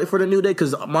character spotlight for the New Day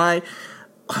because my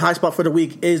high spot for the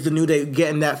week is the New Day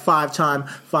getting that five-time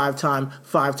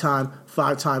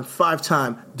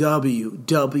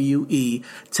WWE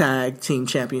Tag Team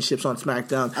Championships on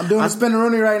SmackDown. I'm doing a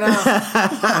Spinaroonie right now.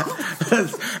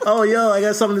 Oh, yo, I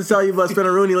got something to tell you about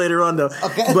Spinaroonie later on, though.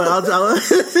 Okay. But I'll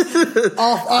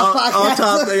off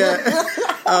topic. Yeah.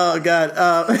 Oh, God.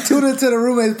 Tune into the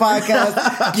Roommates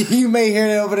podcast. You may hear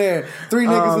it over there. 3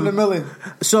 niggas in the million.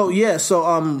 So, yeah,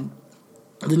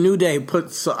 the New Day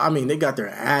they got their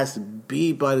ass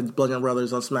beat by the Bludgeon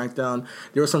Brothers on SmackDown.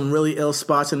 There were some really ill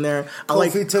spots in there.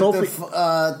 Kofi took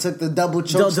the double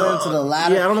choke to the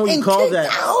ladder. Yeah, I don't know what you call that.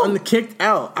 On the kicked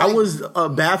out. I was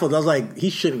baffled. I was like,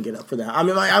 he shouldn't get up for that. I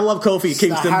mean, I love Kofi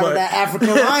Kingston, but that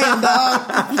African lion,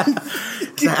 dog.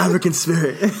 It's the African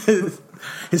spirit.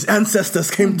 His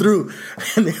ancestors came through,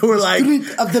 and they were like,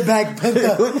 "Strength of the Black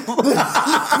Panther."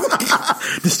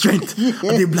 The strength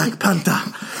of the Black Panther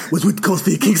was with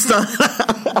Kofi Kingston.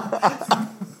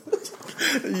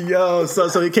 Yo, so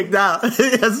he kicked out.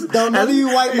 Don't none of you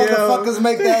white motherfuckers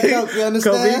make that joke. You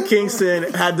understand? Kofi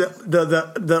Kingston had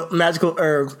the magical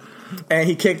herb, and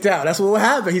he kicked out. That's what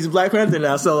happened. He's a Black Panther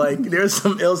now. So like, there's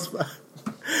some ill spot.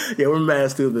 Yeah, we're mad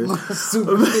stupid.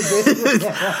 Super stupid.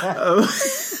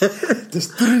 The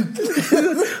strength of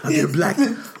the Black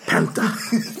Panther.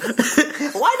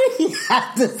 Why did he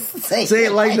have to say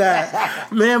it like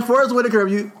that? Man, Forrest Whitaker,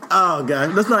 oh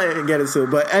God, let's not get into it.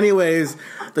 But anyways,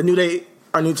 the New Day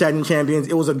are new tag team champions.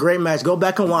 It was a great match. Go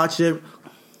back and watch it.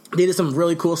 They did some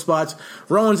really cool spots.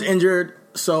 Rowan's injured,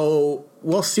 so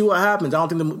we'll see what happens. I don't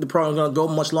think the program's going to go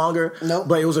much longer. Nope.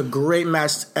 But it was a great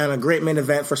match and a great main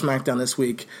event for SmackDown this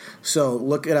week. So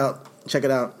look it out. Check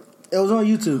it out. It was on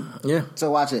YouTube. Yeah. So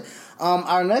watch it.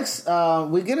 Our next,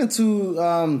 we get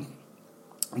into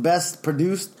best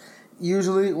produced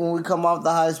usually when we come off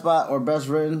the high spot, or best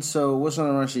written. So what's on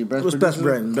the run sheet? Best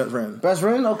written. Best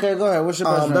written? Okay, go ahead. What's your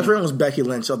best written? Best written was Becky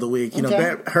Lynch of the week. You okay.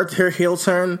 know, her heel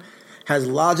turn has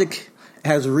logic,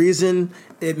 has reason.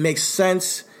 It makes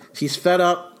sense. She's fed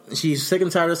up. She's sick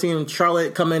and tired of seeing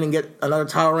Charlotte come in and get another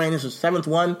title reign. This is 7th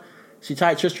one. She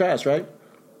tied Trish Stratus, right?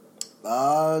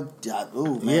 That's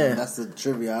the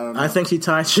trivia. I don't know. I think she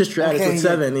tied Trish Stratus with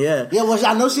 7. Yeah. Yeah, well,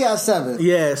 I know she has 7.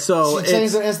 Yeah, so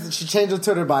she changed her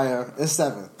Twitter bio. It's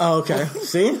 7. Oh, okay.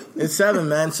 See, it's 7,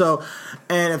 man. So,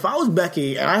 and if I was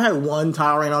Becky and I had one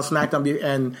title reign on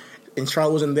SmackDown and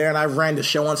Charlotte wasn't there, and I ran the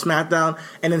show on SmackDown,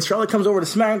 and then Charlotte comes over to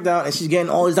SmackDown and she's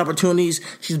getting all these opportunities.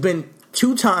 She's been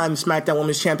 2 times SmackDown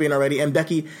Women's Champion already, and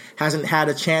Becky hasn't had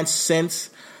a chance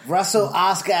since. Wrestle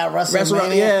Asuka at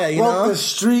WrestleMania. Broke the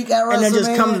streak at WrestleMania. And then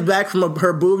just comes back from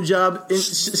her boob job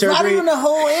surgery. Not even a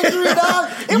whole injury, dog.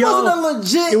 It wasn't a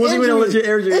legit injury. It wasn't even a legit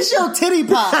injury. It's your titty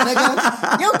pop,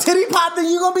 nigga. Your titty pop, then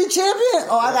you gonna be champion?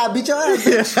 Oh, I gotta beat your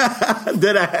ass.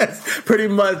 Dead ass. Pretty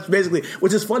much, basically.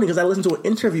 Which is funny because I listened to an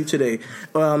interview today.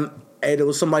 And it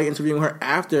was somebody interviewing her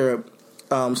after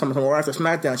after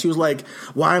SmackDown. She was like,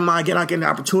 why am I not getting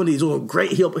opportunities? Oh,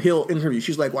 great heel interview.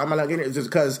 She's like, why am I not getting it? Is it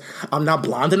because I'm not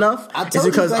blonde enough? Is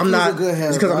it because I'm not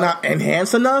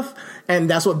enhanced enough? And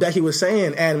that's what Becky was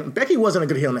saying. And Becky wasn't a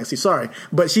good heel next. Sorry.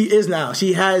 But she is now.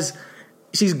 She's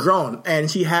grown and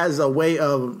she has a way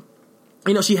of,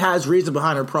 she has reason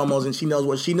behind her promos and she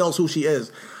knows who she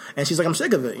is. And she's like, I'm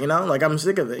sick of it, like I'm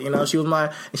sick of it. She was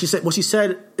and she said, what she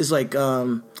said is like,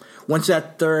 once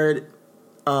that third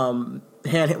time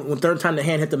the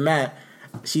hand hit the mat,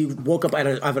 she woke up out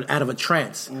of a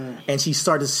trance, and she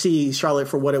started to see Charlotte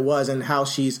for what it was and how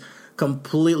she's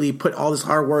completely put all this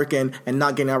hard work in and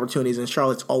not getting opportunities, and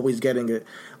Charlotte's always getting it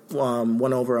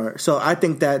one over her. So I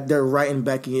think that they're writing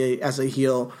Becky as a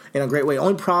heel in a great way.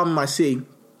 Only problem I see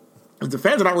is the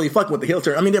fans are not really fucking with the heel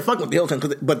turn. I mean, they're fucking with the heel turn,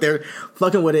 but they're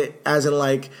fucking with it as in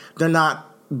like they're not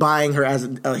buying her as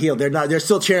a heel. They're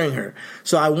still cheering her.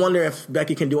 So I wonder if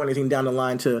Becky can do anything down the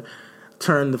line to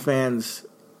turn the fans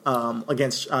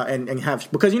against and have,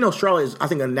 because Charlotte is, I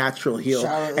think, a natural heel,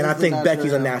 and I think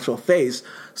Becky's a natural face.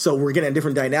 So we're getting a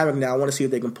different dynamic now. I want to see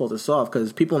if they can pull this off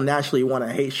because people naturally want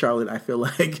to hate Charlotte, I feel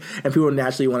like, and people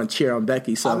naturally want to cheer on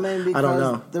Becky. So I don't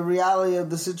know. The reality of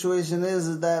the situation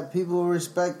is that people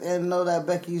respect and know that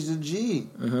Becky's a G.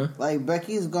 Mm-hmm. Like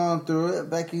Becky's gone through it.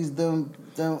 Becky's done.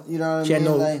 You know what I mean? She had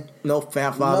no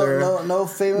fat father, no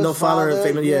famous no father,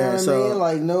 famous, yeah. So I mean?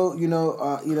 Like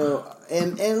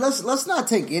and let's not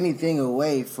take anything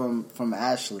away from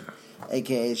Ashley,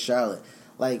 aka Charlotte.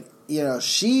 Like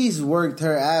she's worked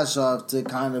her ass off to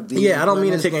kind of be. Yeah, I don't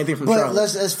mean to take anything from Charlotte.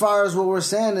 But as far as what we're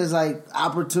saying is like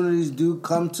opportunities do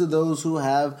come to those who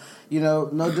have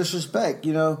no disrespect.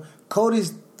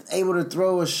 Cody's able to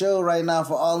throw a show right now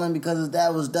for All In because his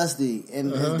dad was Dusty,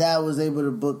 and his dad was able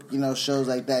to book shows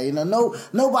like that.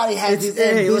 Nobody has these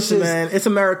ambitious. Hey, listen, man, it's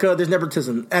America. There's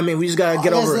nepotism. I mean, we just gotta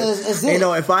get over it.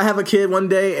 If I have a kid one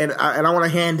day and I want to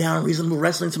hand down reasonable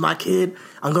wrestling to my kid,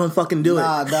 I'm gonna fucking do it.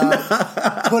 Nah,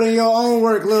 dog. Put in your own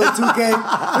work, little 2K.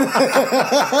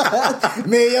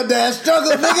 Me and your dad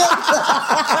struggle,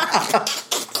 nigga.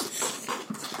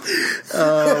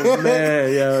 Oh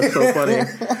man, yeah, that's so funny.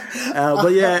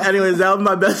 But yeah, anyways, that was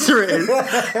my best written.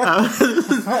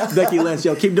 Becky Lynch,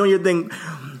 keep doing your thing.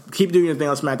 Keep doing your thing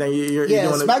on SmackDown. You're doing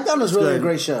SmackDown is really a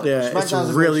great show. Yeah, it's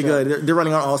really good. They're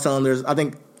running on all cylinders. I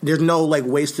think there's no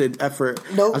wasted effort.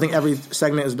 Nope. I think every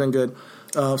segment has been good.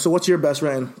 So what's your best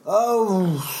written?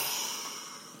 Oh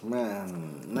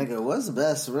man, nigga, what's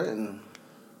best written?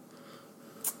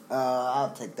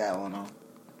 I'll take that one on.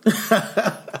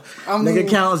 Nigga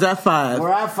count is at 5.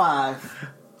 We're at 5.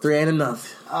 3 ain't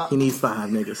enough. He needs 5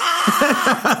 niggas.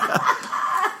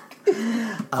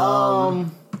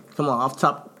 Come on, off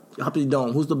top of the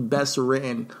dome. Who's the best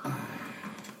written?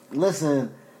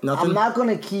 Listen, nothing. I'm not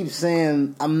gonna keep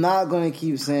saying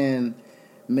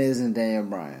Miz and Daniel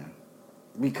Bryan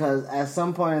because at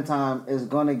some point in time it's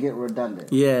gonna get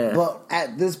redundant. Yeah. But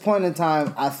at this point in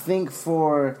time, I think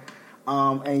for.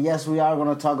 And yes, we are going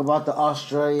to talk about the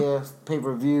Australia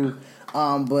pay-per-view.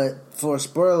 But for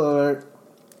spoiler alert,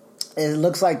 it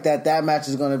looks like that match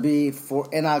is going to be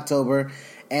in October,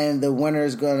 and the winner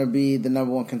is going to be the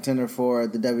number 1 contender for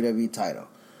the WWE title.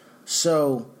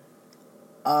 So,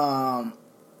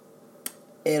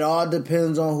 it all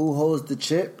depends on who holds the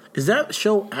chip. Is that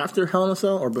show after Hell in a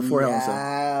Cell or before Hell in a Cell?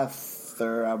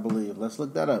 After, I believe. Let's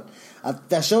look that up.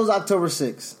 That show's October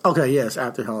 6th. Okay, yes,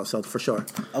 after Hell in a Cell, for sure.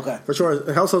 Okay. For sure.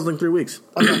 Hell in a Cell's in 3 weeks.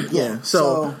 Okay, yeah.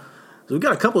 So we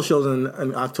got a couple shows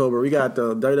in October. We got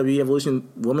the WWE Evolution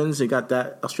Women's. They got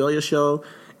that Australia show.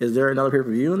 Is there another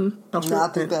pay-per-view in Australia? No,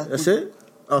 I think that's it?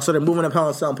 Oh, so they're moving up Hell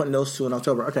in a Cell and putting those 2 in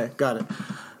October. Okay, got it.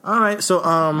 All right, so,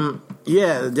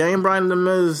 Daniel Bryan and The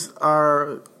Miz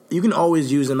are you can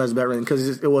always use them as better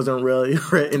because it wasn't really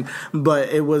written, but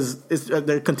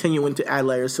they're continuing to add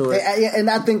layers to it. And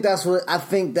I think that's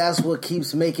what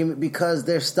keeps making it, because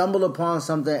they're stumbled upon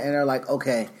something and they're like,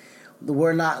 okay,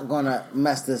 we're not gonna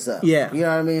mess this up. Yeah, you know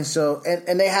what I mean. So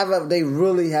and they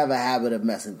really have a habit of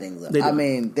messing things up. I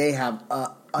mean, they have a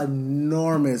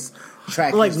enormous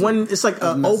track. Like when it's like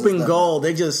an open goal,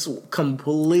 they just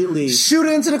completely shoot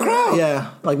it into the crowd.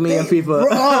 Yeah, like me and FIFA.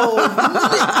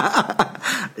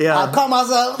 Yeah, I caught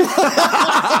myself.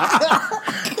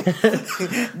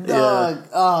 Dog.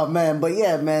 Oh man, but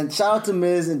yeah, man. Shout out to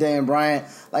Miz and Daniel Bryan.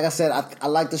 Like I said, I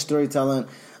like the storytelling.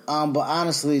 But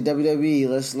honestly, WWE,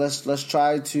 let's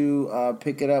try to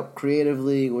pick it up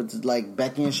creatively with, like,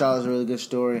 Becky and Charlotte's a really good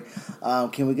story.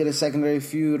 Can we get a secondary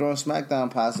feud on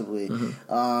SmackDown possibly?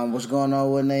 Mm-hmm. What's going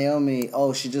on with Naomi?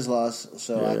 Oh, she just lost,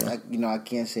 so I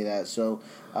can't say that. So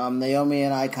Naomi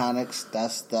and Iconics,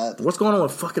 that's that. What's going on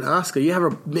with fucking Asuka? You have her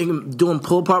doing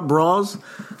pull apart brawls?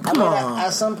 Come on.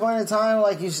 At some point in time,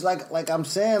 like I'm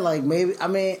saying, like maybe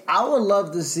I would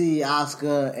love to see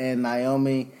Asuka and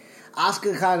Naomi.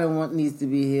 Asuka kind of needs to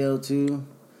be healed too.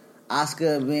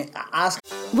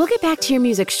 We'll get back to your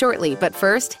music shortly, but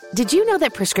first, did you know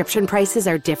that prescription prices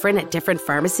are different at different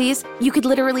pharmacies? You could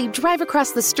literally drive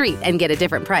across the street and get a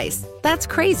different price. That's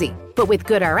crazy. But with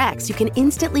GoodRx, you can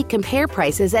instantly compare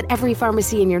prices at every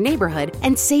pharmacy in your neighborhood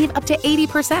and save up to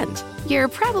 80%. You're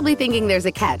probably thinking there's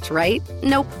a catch, right?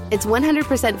 Nope. It's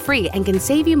 100% free and can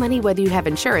save you money whether you have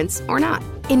insurance or not.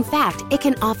 In fact, it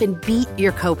can often beat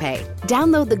your copay.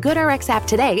 Download the GoodRx app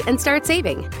today and start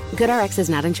saving. GoodRx is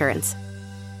not insurance.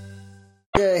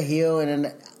 Heel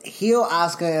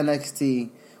Asuka NXT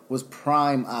was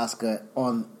prime Asuka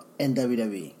in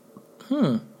WWE.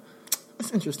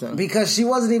 That's interesting. Because she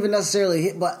wasn't even necessarily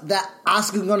hit, but that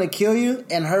Asuka gonna kill you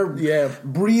and her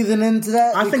breathing into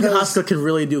that. I think Asuka can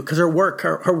really do, because her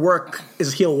work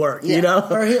is heel work. You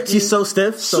know, she's so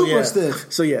stiff, super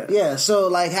stiff. So yeah. Yeah. So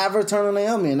like, have her turn on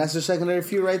Naomi, and that's her secondary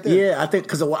feud right there. Yeah, I think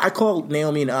because I call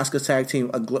Naomi and Asuka's tag team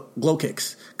a glow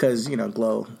kicks, because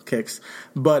glow kicks.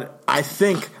 But I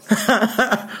think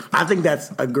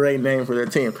that's a great name for their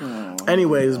team.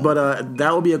 Anyways, but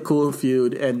that would be a cool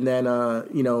feud, and then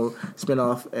spin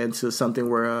off into something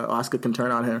where Asuka can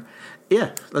turn on her.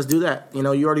 Yeah, let's do that. You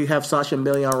already have Sasha and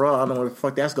Bayley on Raw. I don't know where the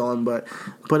fuck that's going, but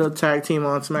put a tag team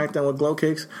on SmackDown with glow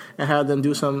kicks and have them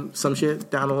do some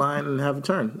shit down the line and have a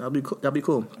turn. That'd be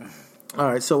cool. All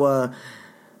right, so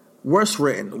worst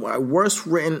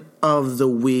written of the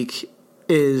week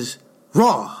is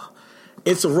Raw.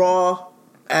 It's Raw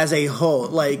as a whole.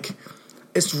 Like,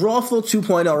 it's Rawful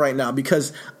 2.0 right now,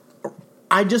 because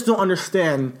I just don't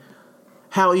understand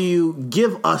how you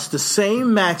give us the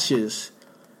same matches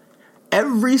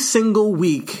every single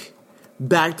week,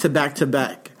 back to back to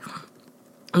back.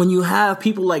 When you have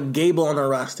people like Gable on the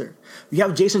roster, you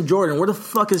have Jason Jordan. Where the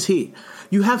fuck is he?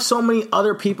 You have so many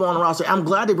other people on the roster. I'm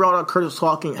glad they brought out Curtis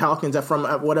Hawkins from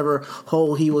whatever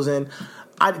hole he was in.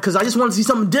 Because I just want to see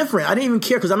something different. I didn't even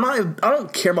care, because I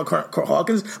don't care about Kurt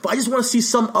Hawkins, but I just want to see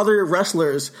some other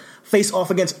wrestlers face off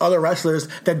against other wrestlers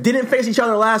that didn't face each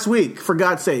other last week, for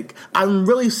God's sake. I'm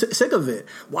really sick of it.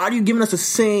 Why are you giving us the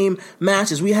same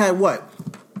matches? We had what?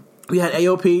 We had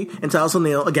AOP and Talos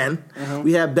O'Neil again. Uh-huh.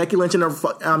 We had Becky Lynch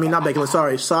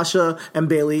Sasha and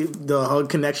Bayley, the Hug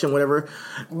Connection, whatever,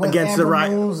 against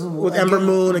Ember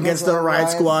Moon against the Riot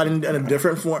Squad in a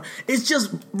different form. It's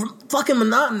just fucking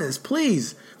monotonous.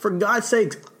 Please, for God's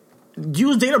sake,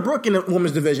 use Dana Brooke in the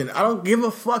women's division. I don't give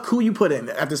a fuck who you put in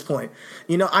at this point.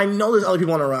 I know there's other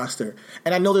people on the roster,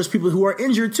 and I know there's people who are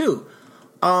injured too.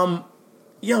 I'm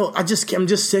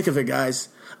just sick of it, guys.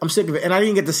 I'm sick of it. And I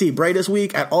didn't get to see Bray this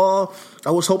week at all.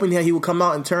 I was hoping that he would come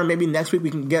out and turn. Maybe next week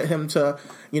we can get him to,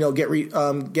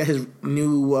 get his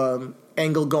new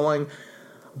angle going.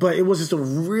 But it was just a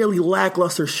really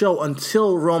lackluster show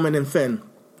until Roman and Finn.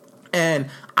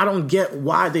 And I don't get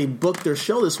why they booked their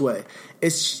show this way. I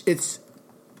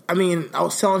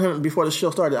was telling him before the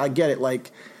show started, I get it. Like,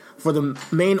 for the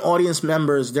main audience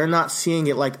members, they're not seeing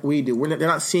it like we do. They're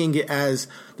not seeing it as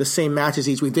the same matches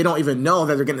each week. They don't even know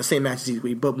that they're getting the same matches each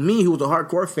week. But me, who's a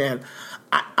hardcore fan,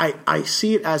 I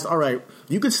see it as, all right,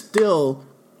 you could still,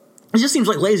 it just seems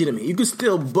like lazy to me. You could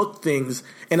still book things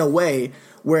in a way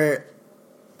where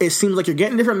it seems like you're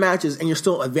getting different matches and you're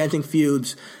still advancing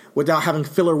feuds without having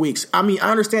filler weeks. I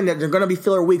understand that there are going to be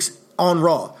filler weeks on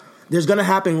Raw. There's going to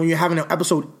happen when you're having an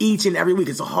episode each and every week.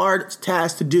 It's a hard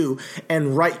task to do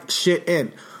and write shit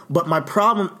in. But my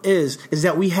problem is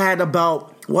that we had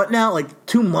about,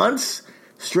 2 months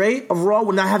straight of Raw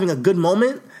with not having a good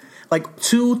moment? Like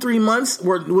 2-3 months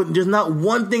where there's not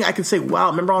one thing I can say, wow,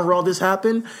 remember on Raw this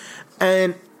happened?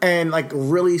 And And like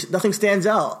really, nothing stands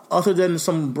out other than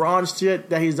some bronze shit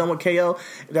that he's done with KO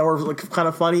that were like kind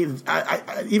of funny.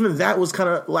 Even that was kind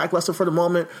of lackluster for the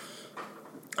moment.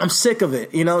 I'm sick of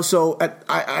it, you know. So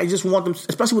I just want them,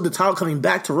 especially with the title coming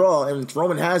back to Raw and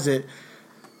Roman has it.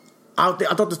 I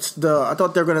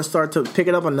thought they're gonna start to pick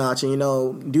it up a notch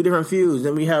and do different feuds.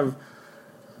 Then we have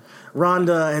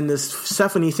Ronda and this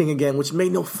Stephanie thing again, which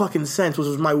made no fucking sense, which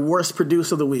was my worst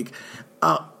produce of the week.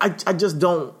 I just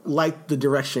don't like the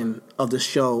direction of the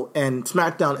show, and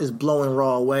SmackDown is blowing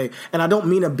Raw away. And I don't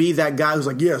mean to be that guy who's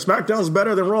like, yeah, SmackDown's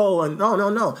better than Raw, and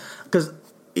no, because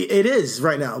it is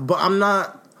right now. But I'm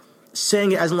not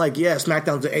saying it as in like, yeah,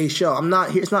 SmackDown's the A show. I'm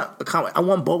not here. It's not a comment. I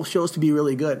want both shows to be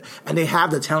really good, and they have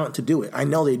the talent to do it. I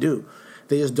know they do.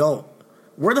 They just don't.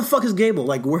 Where the fuck is Gable?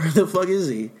 Like, where the fuck is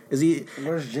he?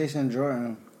 Where's Jason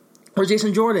Jordan? Where's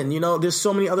Jason Jordan? There's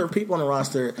so many other people on the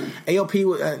roster.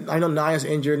 AOP, I know Nia's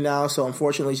injured now, so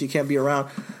unfortunately she can't be around.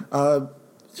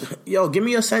 Give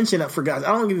me Ascension for guys.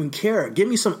 I don't even care. Give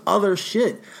me some other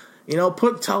shit.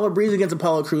 Put Tyler Breeze against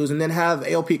Apollo Crews and then have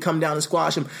AOP come down and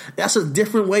squash him. That's a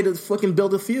different way to fucking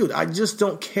build a feud. I just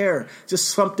don't care. Just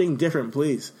something different,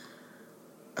 please.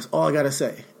 That's all I gotta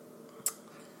say.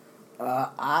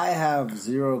 I have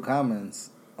zero comments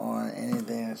on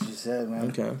anything that you said, man.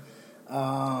 Okay.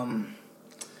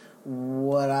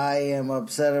 What I am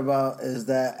upset about is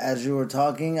that as you were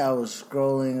talking, I was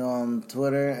scrolling on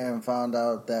Twitter and found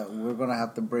out that we're going to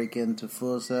have to break into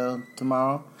Full Sail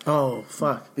tomorrow. Oh,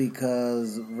 fuck.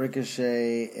 Because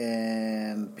Ricochet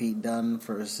and Pete Dunne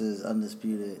versus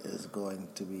Undisputed is going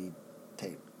to be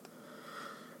taped.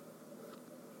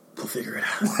 We'll figure it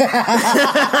out.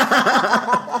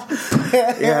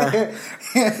 Yeah.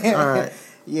 All right.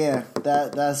 Yeah,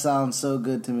 that sounds so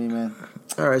good to me, man.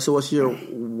 All right, so what's your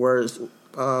worst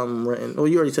written? Well,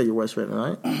 you already said your worst written,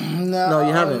 right? No,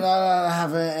 you haven't. No, I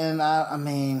haven't. And I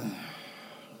mean,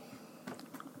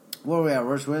 where are we at?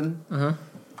 Worst written? Mm-hmm.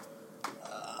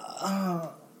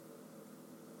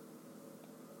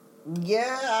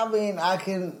 Yeah,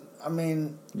 I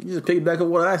mean, you just piggyback on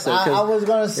what I said. I was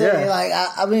gonna say,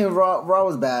 Raw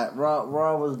was bad.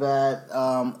 Raw was bad.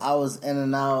 I was in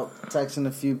and out, texting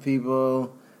a few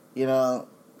people,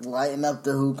 lighting up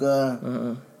the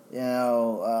hookah,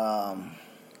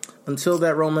 until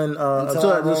that Roman,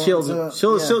 until the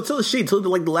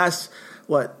last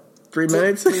 3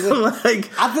 minutes.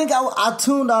 I think I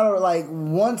tuned out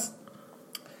once.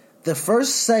 The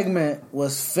first segment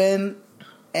was Finn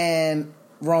and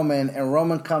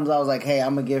Roman comes out, I was like, hey,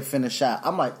 I'm going to give Finn a shot.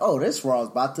 I'm like, oh, this Raw is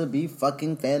about to be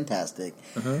fucking fantastic.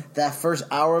 Mm-hmm. That first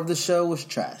hour of the show was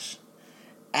trash.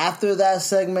 After that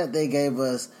segment, they gave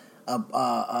us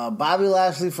Bobby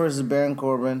Lashley versus Baron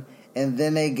Corbin, and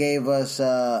then they gave us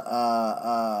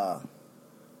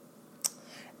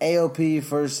AOP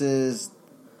versus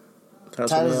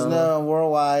Titus O'Neil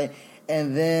Worldwide,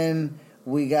 and then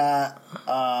we got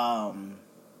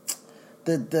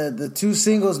the two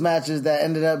singles matches that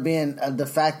ended up being a de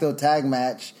facto tag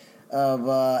match of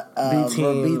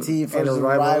BT versus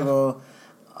Rival.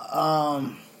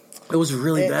 It was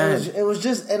really bad. It was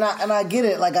just, and I get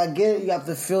it. I get it. You have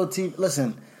to feel TV.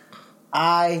 Listen,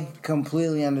 I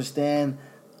completely understand.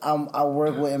 I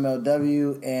work with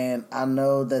MLW, and I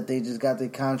know that they just got the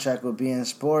contract with beIN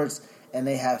Sports, and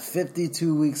they have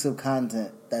 52 weeks of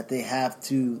content that they have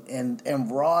to, and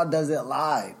Raw does it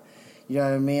live. You know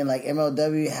what I mean?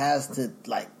 MLW has to,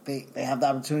 they have the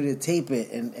opportunity to tape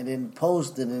it and then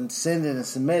post it and send it and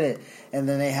submit it. And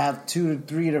then they have 2 to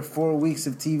 3 to 4 weeks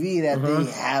of TV that they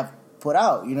have put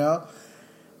out,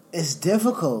 It's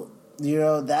difficult.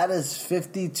 That is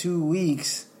 52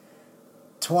 weeks,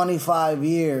 25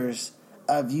 years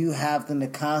of you having to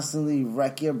constantly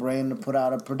wreck your brain to put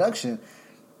out a production.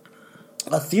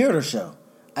 A theater show.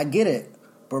 I get it.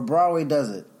 But Broadway does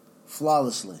it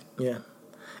flawlessly. Yeah.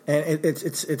 And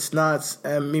it's not.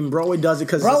 I mean, Broadway does it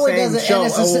because Broadway it's the same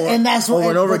show over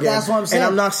and over again. That's what I'm saying. And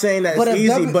I'm not saying that it's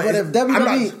easy, but if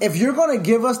WWE, if you're going to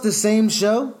give us the same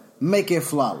show, make it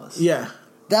flawless. Yeah,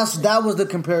 that was the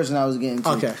comparison I was getting to.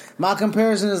 Okay, my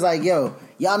comparison is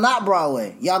y'all not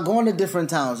Broadway. Y'all going to different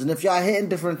towns, and if y'all hitting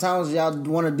different towns, y'all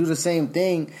want to do the same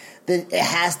thing, then it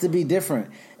has to be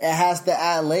different. It has to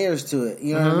add layers to it.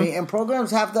 You know what I mean? And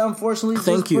programs have to, unfortunately,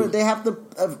 they have to,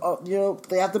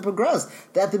 they have to progress.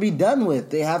 They have to be done with.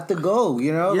 They have to go.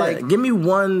 Give me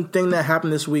one thing that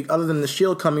happened this week other than the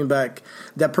Shield coming back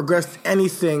that progressed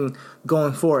anything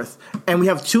going forth. And we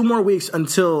have 3 more weeks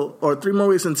until Hell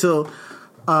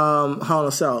in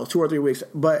a Cell, 2 or 3 weeks.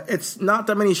 But it's not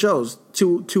that many shows.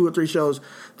 2 or 3 shows.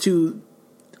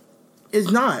 It's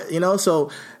not.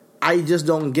 So I just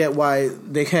don't get why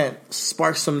they can't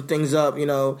spark some things up.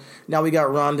 Now we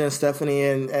got Ronda and Stephanie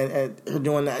and her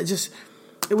doing that.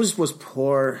 It was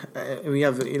poor. And we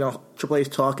have Triple H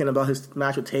talking about his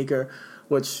match with Taker,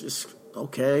 which is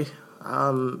okay.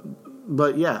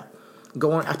 But yeah,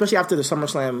 going especially after the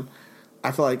SummerSlam,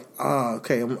 I feel like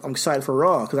okay, I'm excited for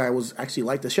Raw because I was actually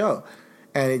liked the show,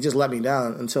 and it just let me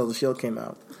down until the Shield came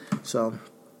out. So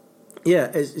yeah,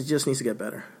 it just needs to get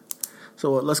better.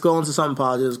 So let's go into something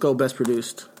positive. Let's go best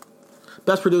produced.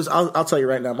 Best produced, I'll tell you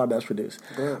right now, my best produced.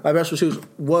 My best produced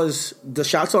was the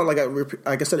shots on, like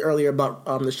I said earlier, about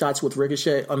the shots with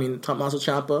Ricochet, Tommaso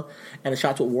Ciampa, and the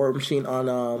shots with War Machine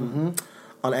on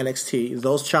NXT.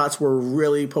 Those shots were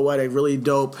really poetic, really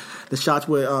dope. The shots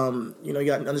with, you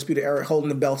got Undisputed Era holding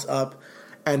the belts up,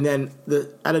 and then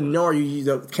out of nowhere,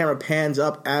 the camera pans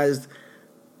up as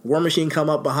War Machine come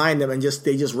up behind them, and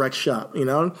they just wreck shop,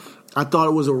 I thought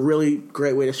it was a really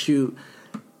great way to shoot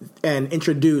and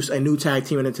introduce a new tag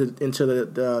team into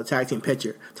the tag team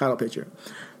title picture.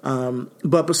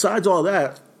 But besides all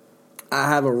that, I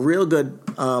have a real good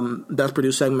best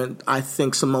produced segment. I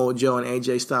think Samoa Joe and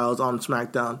AJ Styles on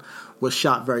SmackDown was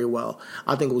shot very well.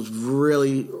 I think it was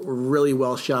really, really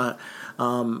well shot.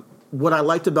 What I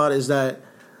liked about it is that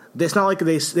it's not like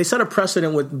they set a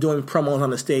precedent with doing promos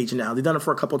on the stage now. They've done it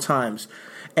for a couple times.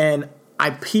 And I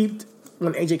peeped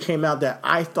when AJ came out that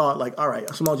I thought, like, all right,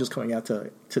 Samoa Joe's coming out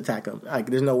to attack him. Like,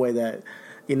 there's no way that,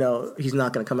 he's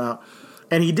not going to come out.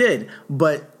 And he did.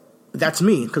 But that's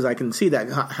me, because I can see that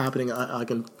happening. I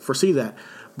can foresee that.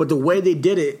 But the way they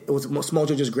did it, it was Samoa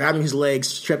Joe just grabbing his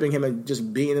legs, tripping him, and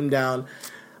just beating him down.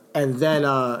 And then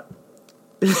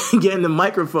getting the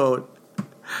microphone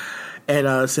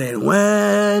and saying,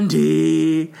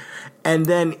 Wendy. And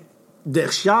then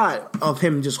the shot of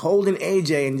him just holding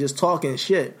AJ and just talking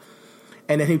shit.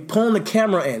 And then he pulling the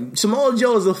camera in. Samoa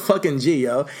Joe is a fucking G,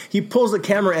 yo. He pulls the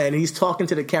camera in and he's talking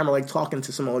to the camera like talking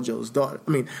to Samoa Joe's daughter.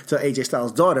 To AJ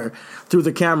Styles' daughter through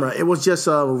the camera. It was just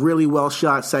a really well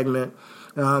shot segment.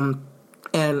 And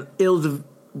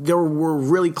there were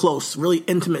really close, really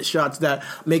intimate shots that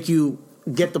make you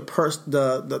get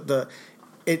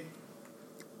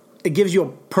it gives you a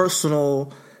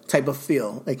personal type of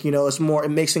feel. Like, it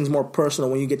makes things more personal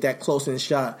when you get that close in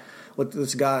shot with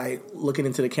this guy looking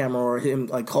into the camera, or him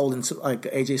like holding like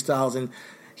AJ Styles, and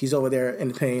he's over there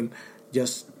in pain,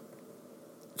 just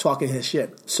talking his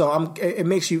shit. So it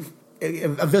makes you a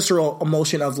visceral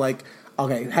emotion of like,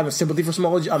 okay, having sympathy for for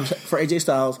AJ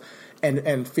Styles,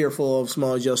 and fearful of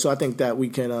Samoa Joe. So I think that we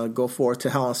can go forward to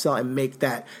Hell in a Cell and make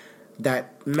that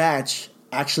match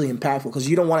actually impactful, because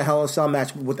you don't want a Hell in a Cell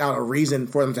match without a reason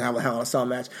for them to have a Hell in a Cell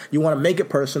match. You want to make it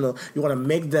personal. You want to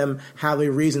make them have a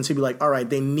reason to be like, all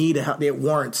right, it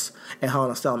warrants a Hell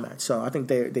in a Cell match. So I think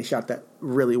they shot that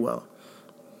really well.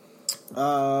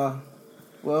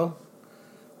 Well,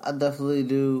 I definitely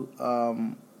do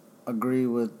agree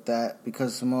with that,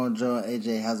 because Samoa Joe and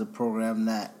AJ has a program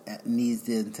that needs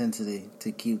the intensity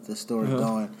to keep the story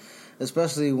going,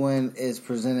 especially when it's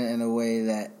presented in a way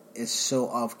that is so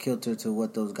off kilter to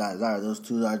what those guys are. Those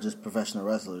two are just professional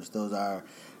wrestlers. Those are,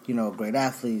 great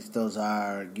athletes. Those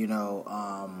are,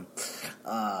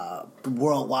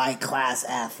 worldwide class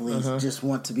athletes. Just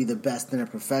want to be the best in their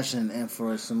profession. And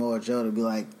for Samoa Joe to be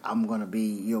like, I'm going to be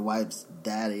your wife's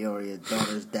daddy or your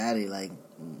daughter's daddy, like,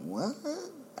 what?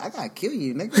 I gotta kill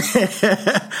you, nigga.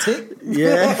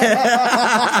 Yeah.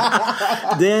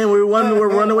 Damn, we're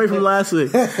running away from last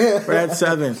week. We're at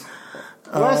 7.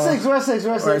 We're at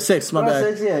 6. My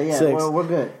bad. 6, yeah. 6. We're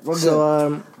good.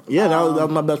 So, that was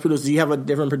my best produced. Do you have a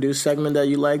different produced segment that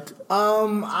you liked?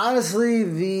 Honestly,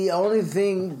 the only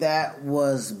thing that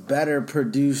was better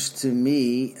produced to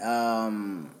me,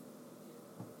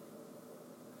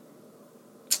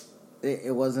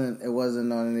 it wasn't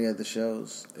on any of the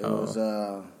shows. It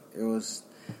was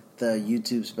the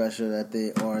YouTube special that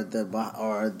the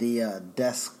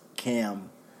desk cam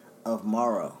of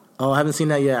Morrow. Oh, I haven't seen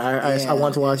that yet. I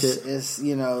want to watch it. It's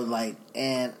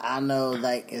and I know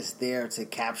it's there to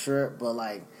capture it, but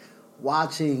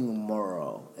watching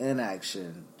Morrow in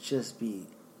action just be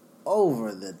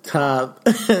over the top.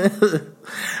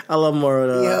 I love Morrow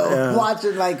though. Yeah.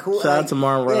 Watching shout out to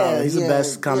Morrow. Yeah, he's the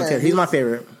best commentator. He's my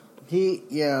favorite.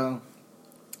 That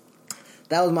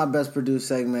was my best produced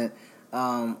segment.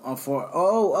 I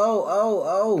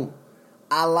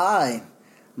lied.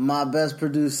 My best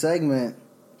produced segment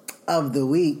of the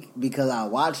week, because I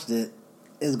watched it,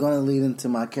 is going to lead into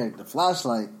my character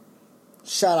Flashlight.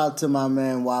 Shout out to my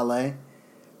man Wale.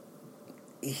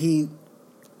 He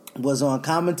was on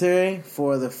commentary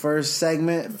for the first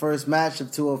match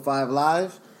of 205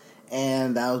 Live,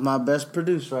 And that was my best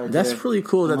produced right That's there. pretty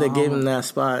cool that they gave him that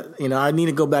spot. I need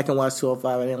to go back and watch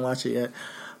 205. I didn't watch it yet.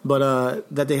 But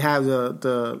that they have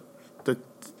the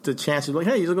chance to be like,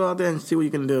 hey, you just go out there and see what you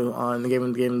can do. And they gave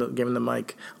him the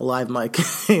mic, a live mic.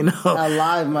 A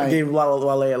live mic. They gave Wale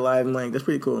a live mic. That's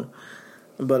pretty cool.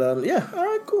 But all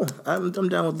right, cool. I'm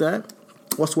down with that.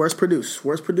 What's worst produced?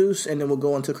 Worst produced, and then we'll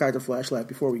go into character flashlight.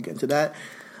 Before we get into that,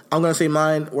 I'm gonna say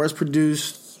mine. Worst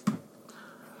produced.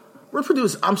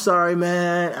 I'm sorry,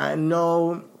 man. I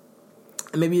know.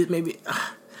 Maybe.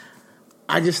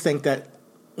 I just think that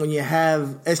when you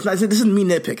have, it's not. This is me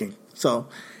nitpicking. So,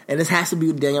 and this has to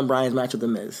be Daniel Bryan's match with The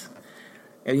Miz.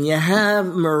 And you have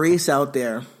Maurice out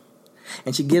there,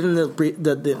 and she gives him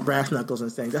the brass knuckles and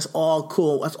things. That's all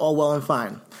cool. That's all well and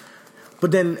fine.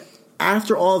 But then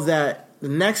after all that, the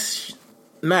next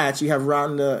match you have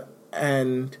Ronda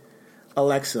and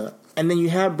Alexa, and then you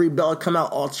have Brie Bella come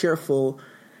out all cheerful.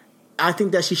 I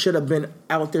think that she should have been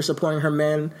out there supporting her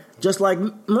man just like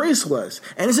Maurice was.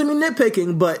 And it's me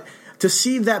nitpicking, but to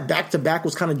see that back-to-back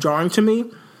was kind of jarring to me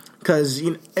because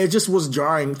it just was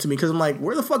jarring to me because I'm like,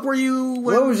 where the fuck were you?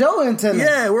 Where was your antenna?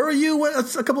 Yeah, where were you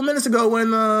a couple minutes ago when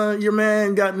your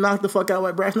man got knocked the fuck out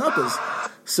by brass knuckles?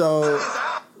 So,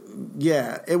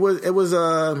 yeah, it was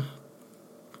a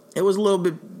little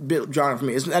bit jarring for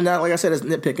me. And like I said, it's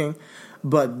nitpicking,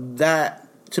 but that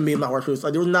to me my worst was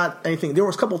like there was not anything. There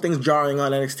was a couple of things jarring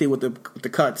on NXT with the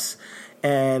cuts,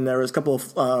 and there was a couple of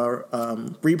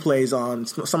replays on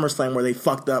SummerSlam where they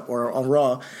fucked up, or on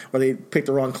Raw where they picked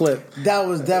the wrong clip. That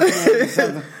was definitely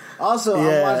something. Also,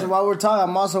 while we're talking,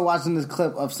 I'm also watching this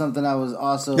clip of something that was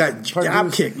also that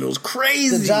job kick. It was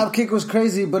crazy. The job kick was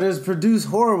crazy, but it was produced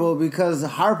horrible because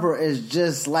Harper is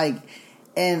just like.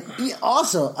 And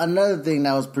also another thing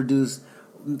that was produced,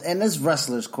 and this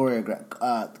wrestler's choreographed.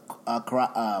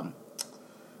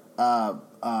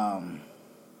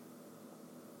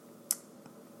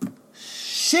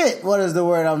 Shit, what is the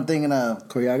word I'm thinking of?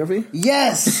 Choreography?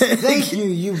 Yes, thank you.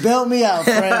 You bailed me out,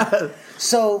 friend.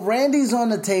 So Randy's on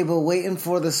the table waiting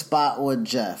for the spot with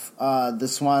Jeff, the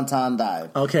Swanton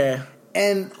dive. Okay.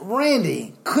 And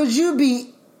Randy, could you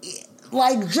be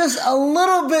like just a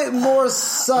little bit more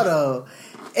subtle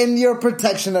in your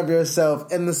protection of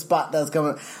yourself in the spot that's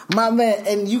coming? My man,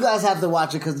 and you guys have to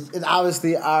watch it because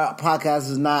obviously our podcast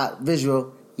is not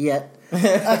visual yet.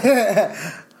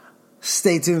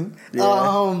 Stay tuned.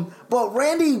 Yeah. But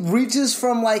Randy reaches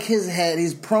from like his head.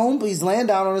 He's prone, but he's laying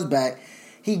down on his back.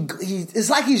 He it's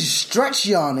like he's stretch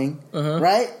yawning,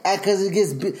 right? Because he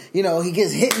gets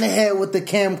hit in the head with the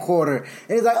camcorder, and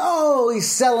he's like, oh, he's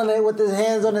selling it with his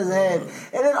hands on his head,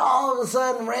 and then all of a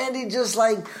sudden, Randy just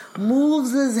like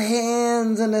moves his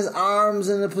hands and his arms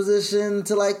in a position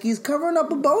to like he's covering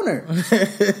up a boner,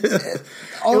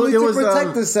 only to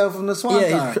protect himself from the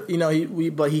swanton. Yeah,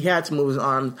 but he had to move his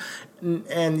arms.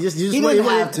 And just he didn't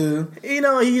have to. He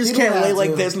just can't lay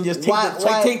like this and just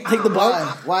take the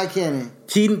bump. Why can't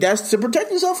he? That's to protect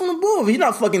himself from the move. He's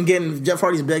not fucking getting Jeff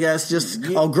Hardy's big ass, just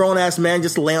a grown ass man,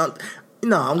 just to lay on.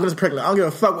 No, I'm gonna protect. I don't give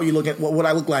a fuck what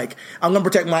I look like. I'm gonna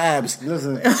protect my abs.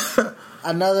 Listen,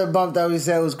 another bump that we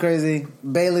said was crazy.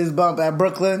 Bailey's bump at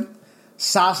Brooklyn,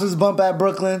 Sasha's bump at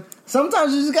Brooklyn.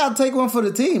 Sometimes you just gotta take one for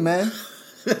the team, man.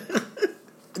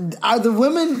 Are the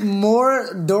women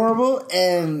more durable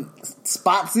and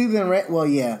spotsy than Randy? Well,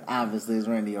 yeah, obviously it's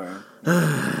Randy Orton.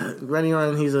 Randy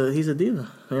Orton, he's a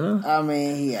diva, I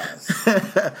mean, yes.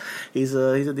 he's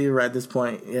a diva at this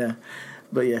point, yeah.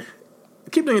 But yeah,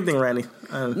 keep doing your thing, Randy.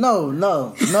 No,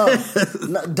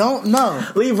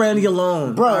 don't. Leave Randy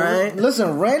alone, bro. All right?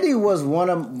 Listen, Randy was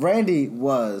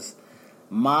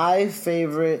my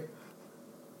favorite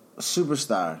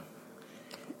superstar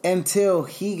until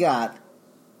he got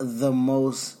the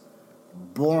most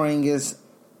boringest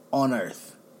on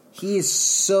earth. He is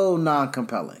so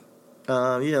non-compelling.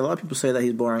 Yeah, a lot of people say that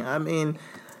he's boring. I mean,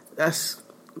 that's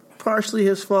partially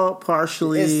his fault,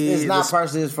 partially... It's not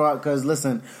partially his fault, because,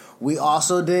 listen, we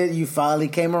also did, you finally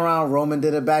came around, Roman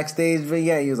did a backstage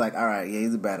vignette, he was like, alright, yeah,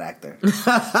 he's a bad actor.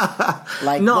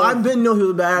 I've been knew he was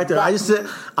a bad actor.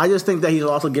 I just think that he's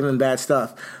also giving bad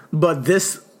stuff. But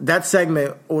that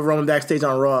segment with Roman backstage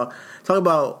on Raw, talk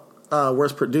about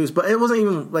worst produced, but it wasn't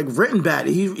even like written bad.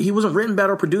 He wasn't written bad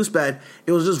or produced bad.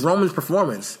 It was just Roman's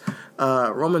performance.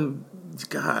 Roman,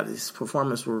 God, his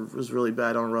performance was really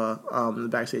bad on Raw. The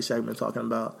backstage segment talking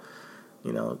about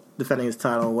defending his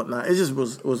title and whatnot. It just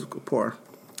was poor.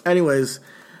 Anyways,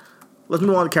 let's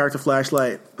move on to character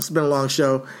flashlight. It's been a long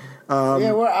show.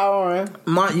 Yeah, we're an hour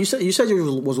in. You said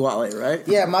you was Wale, right?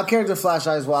 Yeah, my character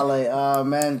flashlight is Wale.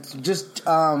 Man, just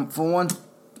for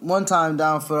one time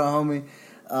down for the homie.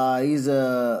 He's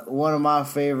one of my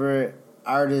favorite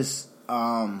artist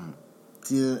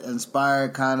to inspire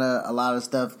kind of a lot of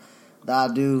stuff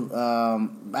that I do.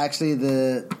 Actually,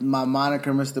 my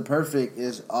moniker Mr. Perfect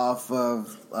is off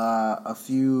of a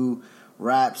few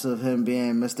raps of him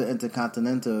being Mr.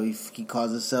 Intercontinental. He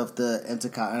calls himself the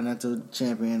Intercontinental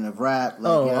Champion of Rap. He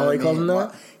calls him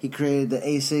that? He created the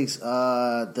A6,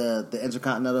 the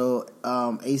Intercontinental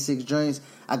A6 joints.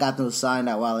 I got those signed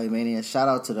at Wale Mania. Shout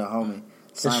out to the homie.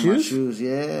 Signed my shoes,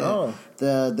 yeah. Oh.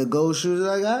 The gold shoes that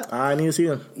I got. I need to see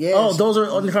them. Yeah. Oh, those are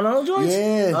Intercontinental joints?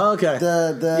 Yeah. Oh, okay.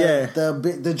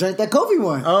 The joint that Kobe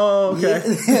won. Oh, okay.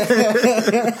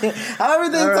 Yeah. How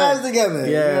everything ties together.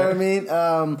 Yeah. You know what I mean?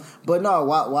 But no,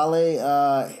 Wale,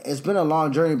 it's been a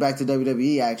long journey back to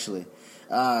WWE, actually.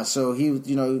 So he was,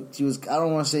 I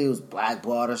don't want to say he was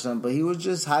blackballed or something, but he was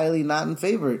just highly not in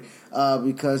favor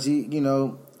because he's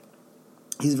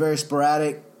very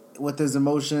sporadic with his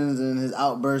emotions and his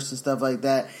outbursts and stuff like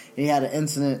that. He had an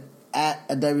incident at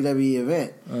a WWE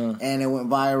event, and it went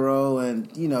viral.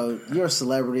 And you're a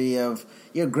celebrity,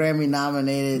 you're Grammy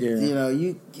nominated. Yeah.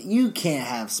 You can't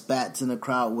have spats in the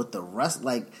crowd with the rest.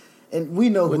 And we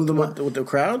know with the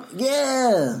crowd.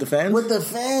 Yeah, the fans. With the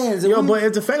fans. But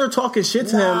if the fans are talking shit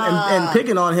to him and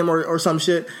picking on him or some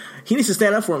shit, he needs to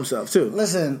stand up for himself too.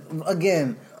 Listen,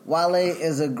 again, Wale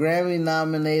is a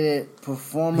Grammy-nominated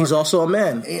performer. He's also a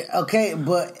man. Okay,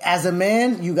 but as a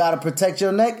man, you got to protect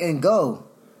your neck and go.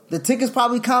 The ticket's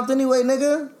probably comped anyway,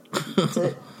 nigga.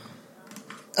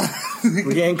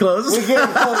 We're getting close.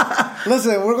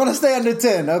 Listen, we're going to stay under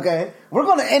 10, okay? We're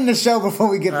going to end the show before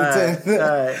we get to 10.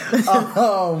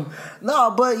 All right.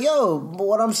 No, but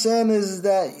what I'm saying is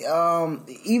that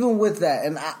even with that,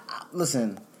 and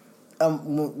listen,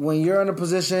 when you're in a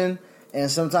position and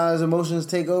sometimes emotions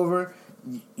take over,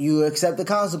 you accept the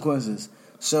consequences.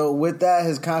 So with that,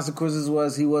 his consequences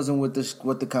was he wasn't with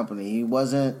the company. He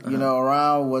wasn't,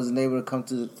 around, wasn't able to come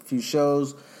to a few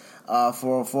shows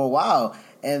for a while.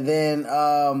 And then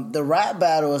the rap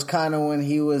battle was kind of when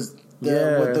he was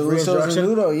with the Usos and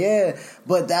Nudo. Yeah,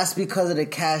 but that's because of the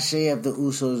cachet of the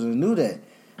Usos and Nudo.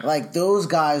 Like, those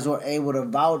guys were able to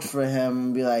vouch for him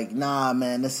and be like, nah,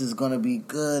 man, this is going to be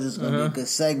good. It's going to be a good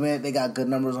segment. They got good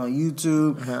numbers on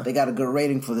YouTube. They got a good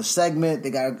rating for the segment.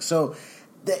 And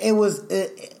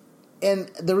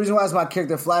the reason why it's my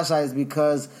character Flashlight is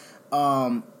because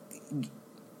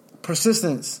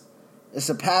persistence. It's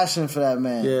a passion for that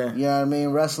man. Yeah. You know what I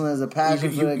mean? Wrestling is a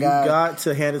passion for the guy. You got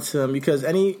to hand it to him because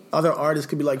any other artist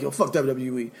could be like, yo, fuck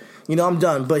WWE. I'm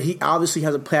done. But he obviously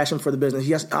has a passion for the business.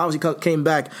 He obviously came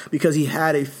back because he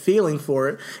had a feeling for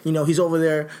it. He's over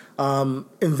there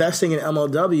investing in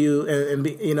MLW and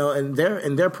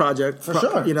in their project. For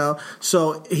sure.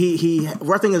 So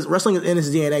wrestling is in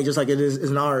his DNA just like it is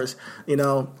in ours.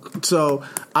 So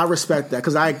I respect that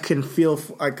because I can feel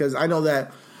because I know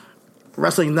that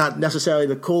wrestling is not necessarily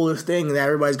the coolest thing that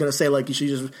everybody's going to say like you should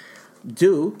just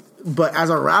do. But as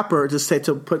a rapper,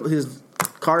 to put his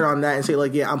card on that and say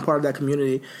like, yeah, I'm part of that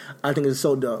community, I think it's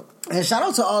so dope. And shout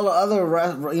out to all the other,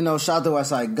 shout out to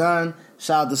Westside Gun,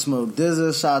 shout out to Smoke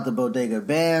DZA, shout out to Bodega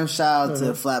Bam, shout out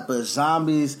to Flatbush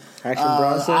Zombies,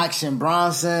 Action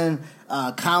Bronson,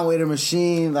 Conway the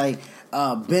Machine, Benny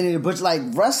the Butcher. Like,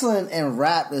 wrestling and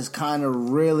rap is kind of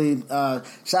really shout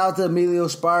out to Emilio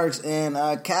Sparks and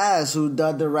Kaz, who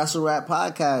did the Wrestle Rap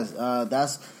podcast.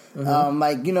 That's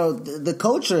the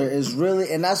culture is really,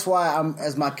 and that's why I'm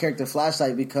as my character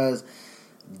Flashlight, because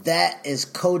that is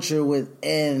culture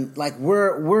within. Like,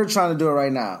 we're trying to do it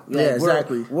right now.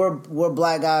 Exactly. We're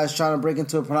black guys trying to break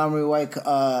into a predominantly white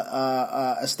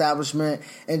establishment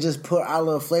and just put our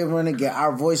little flavor in it, get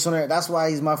our voice on it. That's why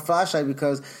he's my Flashlight,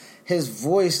 because his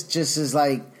voice just is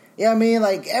like,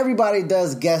 like everybody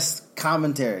does guest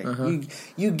commentary.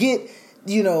 You get,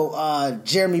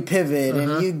 Jeremy Piven,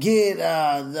 and you get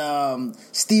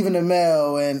Stephen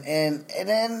Amell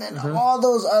and all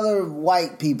those other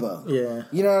white people. Yeah,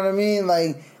 you know what I mean?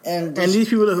 Like, and these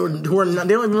people who are not,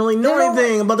 they don't even really know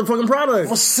anything about the fucking product.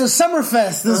 Well, so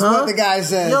Summerfest is what the guy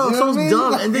said. Yo, so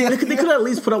dumb. And they could at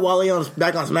least put up Wale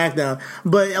back on SmackDown,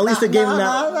 but at least they gave him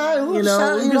that. You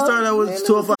can start out with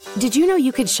 205. Did you know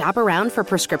you could shop around for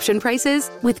prescription prices?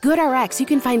 With GoodRx, you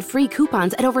can find free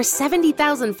coupons at over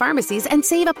 70,000 pharmacies and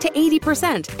save up to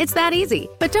 80%. It's that easy.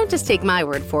 But don't just take my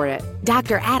word for it.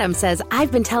 Dr. Adam says,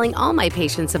 I've been telling all my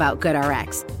patients about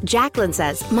GoodRx. Jacqueline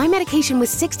says, my medication was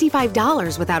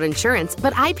 $65 without insurance,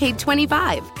 but I paid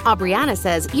 $25. Aubriana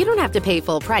says, you don't have to pay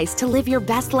full price to live your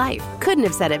best life. Couldn't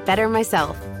have said it better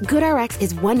myself. GoodRx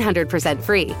is 100%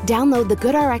 free. Download the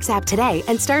GoodRx app today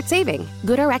and start saving.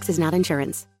 GoodRx is not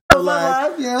insurance.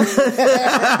 Live. You know?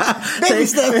 Baby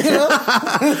step, you know?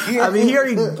 I mean, he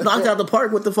already knocked out the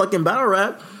park with the fucking battle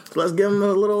rap. So let's give him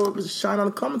a little shine on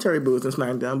the commentary booth in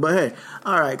SmackDown. But hey,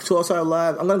 all right, 205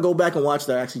 Live. I'm gonna go back and watch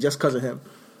that actually, just because of him,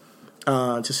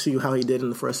 to see how he did in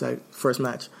the first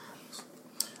match.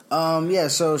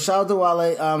 So shout out to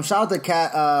Wale. Shout out to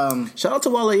Cat. Shout out to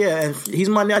Wale, yeah, and he's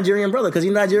my Nigerian brother because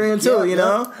he's Nigerian too, you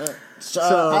know. So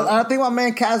I think my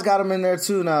man Kaz got him in there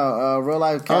too now. Real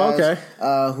life Kaz,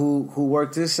 who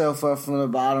worked himself up from the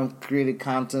bottom, created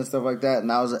content, stuff like that.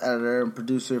 Now is an editor and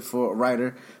producer for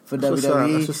writer for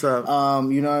WWE. That's what's up.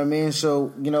 You know what I mean?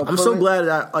 So you know, I'm so glad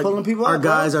that pulling people our up,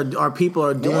 guys our people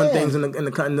are doing things in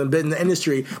the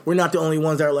industry. We're not the only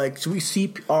ones that are like, should we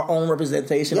see our own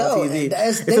representation on TV?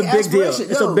 It's a big deal.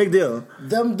 It's a big deal.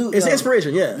 It's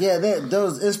inspiration, yeah. Yeah,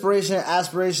 those inspiration,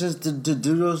 aspirations to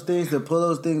do those things, to pull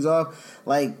those things off.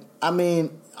 Like, I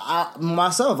mean, I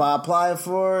applied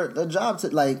for the job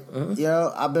you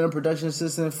know, I've been a production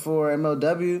assistant for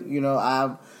MLW. You know, I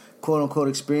have quote unquote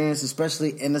experience,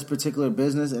 especially in this particular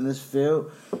business, in this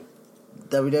field.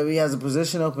 WWE has a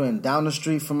position open down the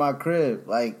street from my crib.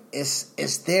 Like, it's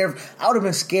there. I would have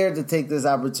been scared to take this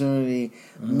opportunity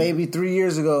maybe 3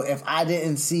 years ago if I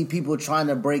didn't see people trying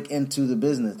to break into the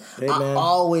business. Hey, I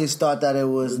always thought that it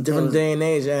was a different day and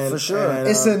age, and for sure, and,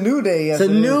 it's a new day. Yes, it's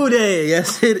a new day.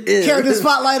 Yes, it is. Character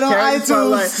Spotlight on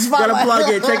iTunes. Gotta plug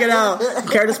it. Check it out.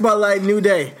 Character Spotlight, new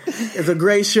day. It's a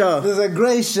great show. It's a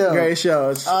great show. Great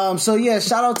show. So yeah,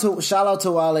 shout out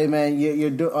to Wale, man.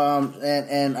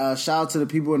 And shout out to the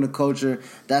people in the culture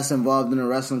that's involved in the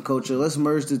wrestling culture. Let's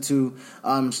merge the two.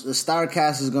 The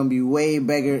StarCast is going to be way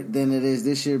bigger than it is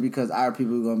this year because our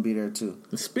people are going to be there too.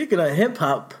 Speaking of hip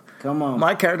hop, come on,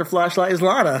 my character flashlight is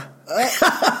Lana.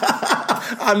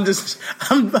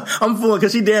 I'm fooling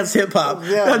because she danced hip hop.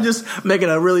 Yeah. I'm just making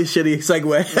a really shitty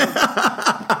segue.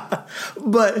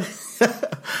 But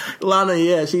Lana,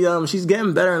 yeah, she's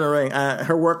getting better in the ring.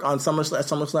 Her work on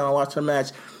SummerSlam, I watched her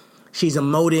match. She's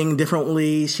emoting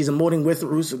differently. She's emoting with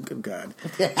Rusev. Good God,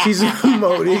 she's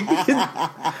emoting,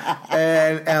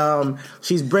 and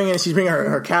she's bringing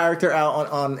her character out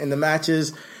on in the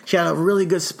matches. She had a really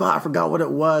good spot. I forgot what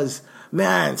it was.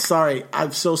 Man, sorry,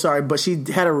 I'm so sorry, but she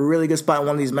had a really good spot in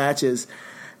one of these matches,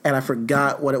 and I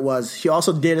forgot what it was. She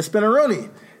also did a spinneroonie.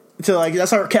 So like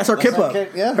that's her kip-up.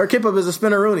 Her kip-up is a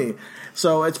spinneroonie.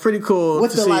 So it's pretty cool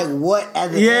with to the see. like what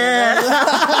at the end.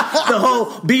 The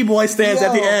whole B-boy stance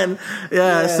at the end.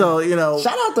 Yeah, so you know.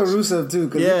 Shout out to Rusev too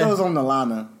because he goes on the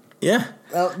Lana. Yeah.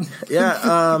 Lana.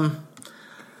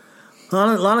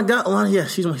 Yeah,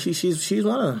 she's one of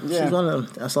them. Yeah. She's one of them.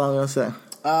 That's all I'm gonna say.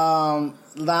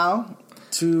 Now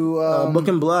to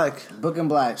Booking Black. Booking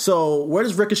Black. So where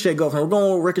does Ricochet go from? We're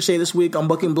going with Ricochet this week on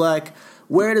Booking Black.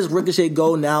 Where does Ricochet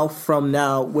go from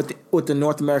now with the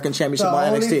North American Championship on NXT?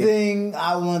 The only thing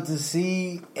I want to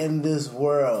see in this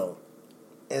world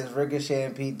is Ricochet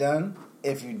and Pete Dunne.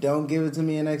 If you don't give it to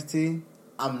me in NXT,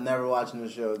 I'm never watching the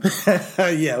show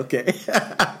again. Yeah, okay.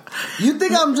 You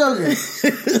think I'm joking?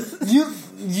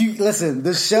 You listen,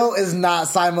 the show is not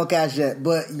simulcast yet,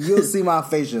 but you'll see my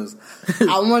facials.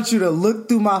 I want you to look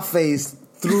through my face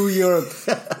through your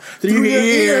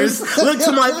ears. Look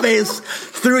to my face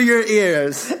through your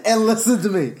ears and listen to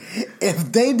me.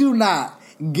 If they do not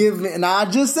give me, now I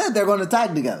just said they're going to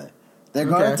tag together. They're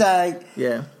going to tag.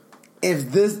 Yeah.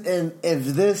 If this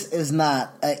is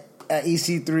not a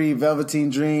EC3 Velveteen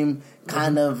Dream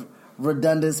kind of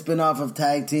redundant spinoff of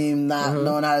tag team, not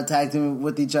knowing how to tag team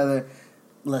with each other,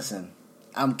 listen,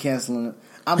 I'm canceling it.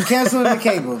 I'm canceling the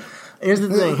cable. Here's the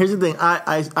thing.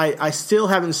 I still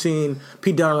haven't seen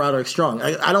Pete Dunne and Roderick Strong.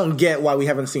 I don't get why we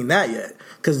haven't seen that yet.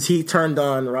 Because he turned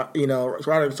on,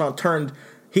 Roderick Strong turned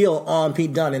heel on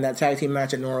Pete Dunne in that tag team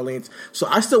match at New Orleans. So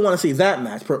I still want to see that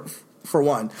match for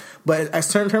one. But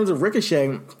as in terms of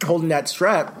Ricochet holding that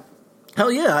strap,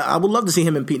 hell yeah, I would love to see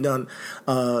him and Pete Dunne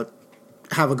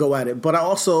have a go at it. But I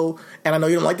also, and I know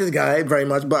you don't like this guy very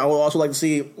much, but I would also like to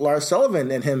see Lars Sullivan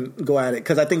and him go at it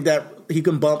because I think that he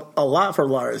can bump a lot for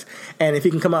Lars. And if he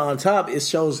can come out on top, it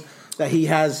shows that he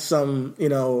has some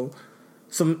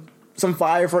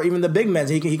fire for even the big men.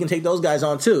 He can take those guys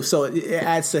on too. So it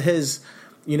adds to his,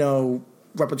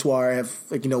 repertoire of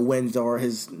wins or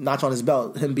his notch on his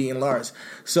belt, him being Lars.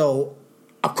 So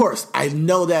of course, I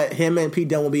know that him and Pete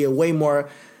Dunne will be a way more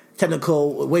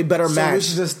technical, way better match. So we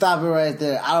should just stop it right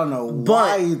there. I don't know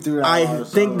why you threw that. I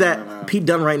think that Pete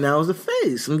Dunne right now is a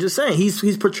face. I'm just saying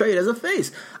he's portrayed as a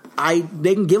face.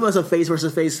 They can give us a face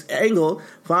versus face angle.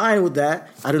 Fine with that.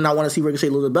 I do not want to see Ricochet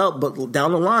lose the belt, but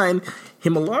down the line,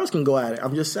 him and Lars can go at it.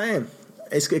 I'm just saying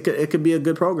it could be a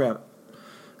good program.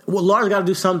 Well, Lars got to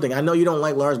do something. I know you don't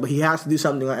like Lars, but he has to do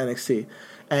something on NXT.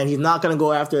 and he's not going to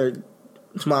go after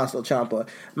Tommaso Ciampa.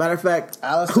 Matter of fact,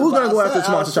 who's going to go after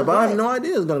Tommaso Ciampa? I have no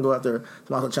idea who's going to go after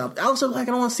Tommaso Ciampa. Aleister Black,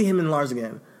 I don't want to see him and Lars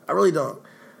again. I really don't.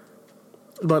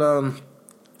 But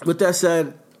with that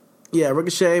said, yeah,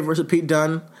 Ricochet versus Pete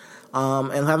Dunne.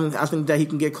 I think that he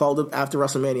can get called up after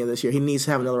WrestleMania this year. He needs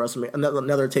to have another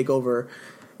takeover,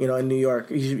 in New York.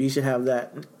 He should have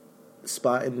that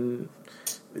spot in.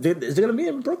 Is it going to be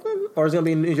in Brooklyn or is it going to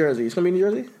be in New Jersey? It's going to be in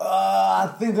New Jersey.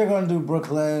 I think they're going to do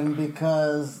Brooklyn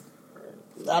because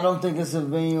I don't think it's a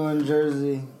venue in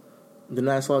Jersey. The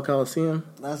Nassau Coliseum.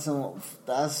 That's not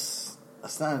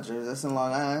in Jersey. That's in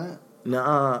Long Island.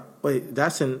 Nah, wait,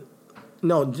 that's in.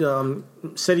 No,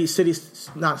 City,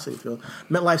 not Citi Field.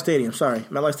 MetLife Stadium. Sorry,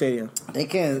 MetLife Stadium.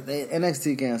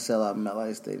 NXT can't sell out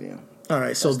MetLife Stadium. All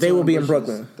right, so they will be in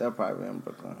Brooklyn. They'll probably be in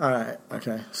Brooklyn. All right,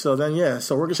 okay. So then,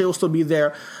 so Ricochet will still be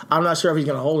there. I'm not sure if he's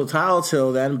going to hold the title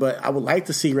till then, but I would like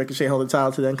to see Ricochet hold the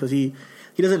title till then because he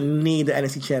doesn't need the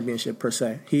NXT Championship per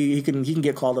se. He can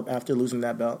get called up after losing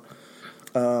that belt.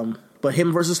 But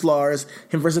him versus Lars,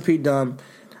 him versus Pete Dunne,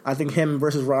 I think him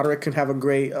versus Roderick could have a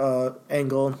great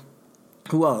angle.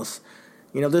 Who else?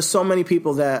 There's so many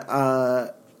people that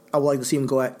I would like to see him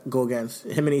go against.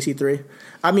 Him and EC3.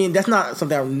 I mean, that's not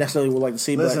something I necessarily would like to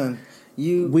see. Listen,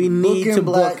 but we need to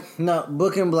book. No,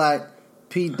 Booking Black,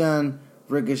 Pete Dunne,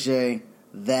 Ricochet.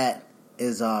 That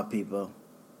is all, people.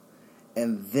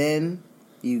 And then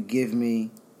you give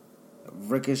me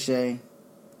Ricochet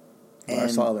and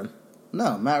Lars Sullivan.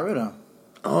 No, Matt Riddle.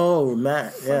 Oh,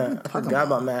 Matt. Yeah, I forgot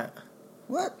about Matt.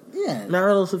 What? Yeah, Matt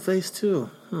Riddle's a face too.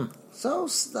 So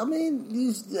I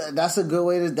mean, that's a good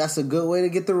way to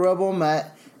get the rub on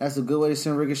Matt. That's a good way to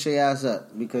send Ricochet ass up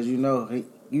because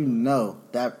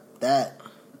that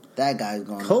guy's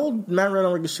going. Hold Matt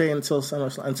Riddle and Ricochet until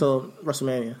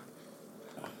WrestleMania.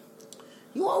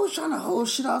 You always trying to hold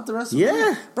shit off the rest of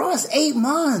Yeah. Bro, that's 8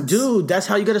 months. Dude, that's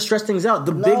how you gotta stretch things out.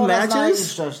 The big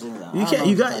matches. Not stretch things out.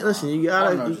 You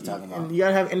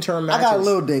gotta have interim matches. I got a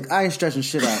little dick. I ain't stretching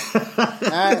shit out.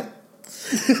 Alright?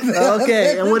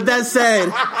 Okay, and with that said,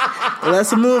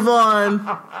 let's move on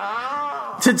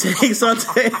to Takes on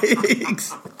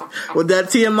Takes. With that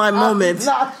TMI moment.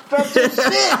 Not stretching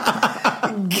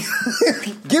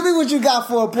shit. Give me what you got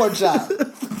for a pork chop.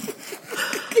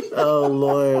 Oh,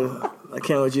 Lord. I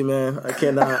can't with you, man. I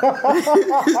cannot. Right.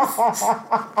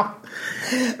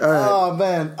 Oh,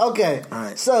 man. Okay. All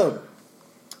right. So,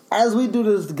 as we do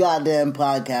this goddamn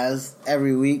podcast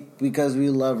every week because we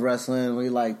love wrestling, we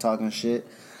like talking shit,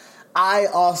 I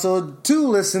also, too,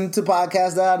 listen to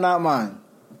podcasts that are not mine.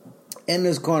 In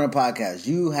this corner podcast,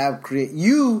 you create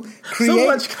so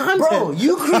much content. Bro,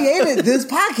 you created this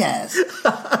podcast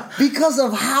because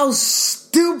of how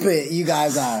stupid you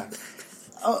guys are.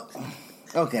 Oh,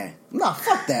 okay. No,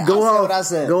 fuck that. Go off. What I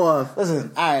said. Go off.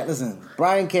 Listen. All right. Listen.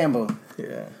 Brian Campbell.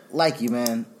 Yeah. Like you,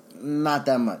 man. Not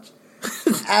that much.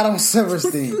 Adam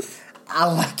Silverstein.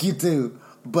 I like you too,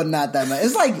 but not that much.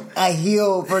 It's like a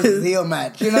heel versus heel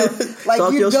match. Like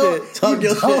Talk you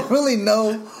don't really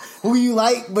know who you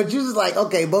like, but you're just like,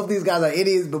 okay, both these guys are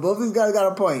idiots, but both these guys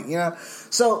got a point.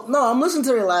 So no, I'm listening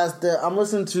to I'm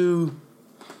listening to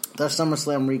their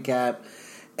SummerSlam recap.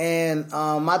 And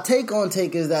my take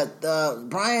is that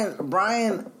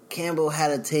Brian Campbell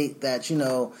had a take that,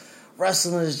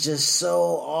 wrestling is just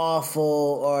so awful,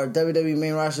 or WWE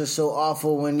main roster is so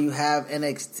awful when you have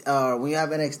NXT, and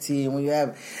when you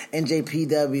have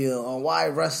NJPW, on why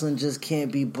wrestling just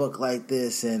can't be booked like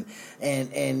this, and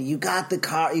you got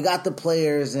the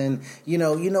players, and you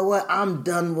know what, I'm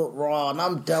done with Raw and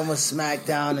I'm done with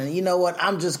SmackDown, and you know what,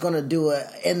 I'm just gonna do it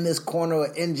in this corner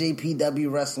with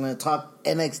NJPW wrestling and talk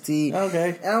NXT.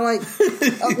 Okay. And I'm like,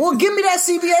 well, give me that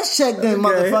CBS check then,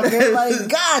 motherfucker. Like,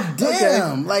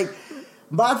 goddamn. Okay. Like,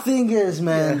 my thing is,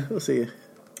 man. Yeah, we'll see.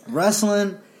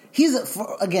 Wrestling.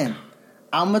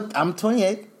 I'm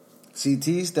 28.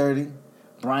 CT's 30.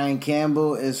 Brian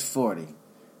Campbell is 40.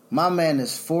 My man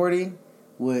is 40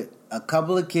 with a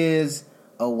couple of kids,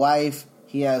 a wife.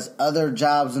 He has other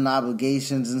jobs and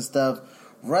obligations and stuff.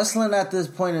 Wrestling at this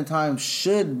point in time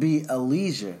should be a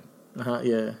leisure.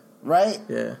 Yeah. Right?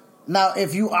 Yeah. Now,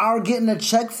 if you are getting a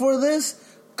check for this,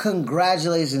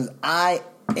 congratulations. I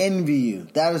envy you.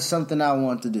 That is something I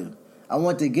want to do. I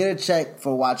want to get a check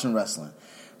for watching wrestling.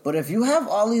 But if you have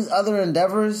all these other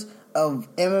endeavors of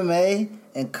MMA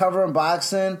and covering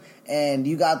boxing, and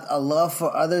you got a love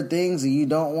for other things and you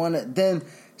don't want it, then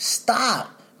stop.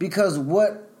 Because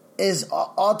what is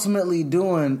ultimately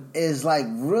doing is like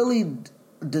really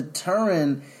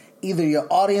deterring either your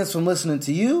audience from listening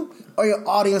to you or your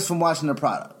audience from watching the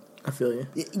product. I feel you.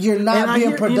 You're not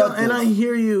being productive. And I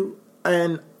hear you,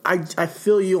 and I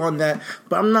feel you on that,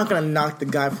 but I'm not gonna knock the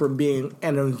guy for being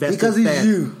an invested because he's fan.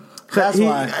 you. That's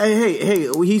why. Hey,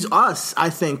 he's us, I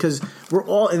think, because we're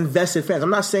all invested fans. I'm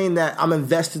not saying that I'm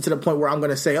invested to the point where I'm going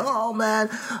to say, oh, man,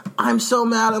 I'm so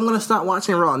mad, I'm going to stop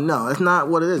watching Raw. No, that's not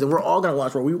what it is. And we're all going to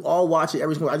watch Raw. We all watch it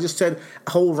every single. I just said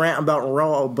a whole rant about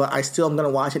Raw, but I still am going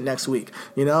to watch it next week,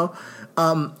 you know?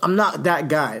 I'm not that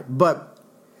guy. But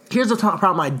here's the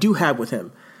problem I do have with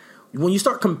him. When you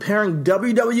start comparing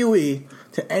WWE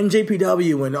to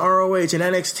NJPW and ROH and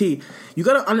NXT, you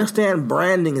got to understand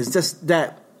branding is just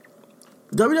that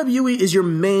WWE is your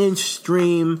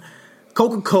mainstream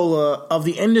Coca-Cola of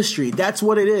the industry. That's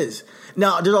what it is.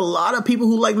 Now, there's a lot of people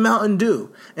who like Mountain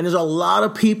Dew, and there's a lot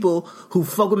of people who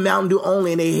fuck with Mountain Dew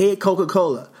only, and they hate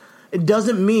Coca-Cola. It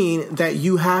doesn't mean that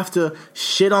you have to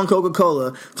shit on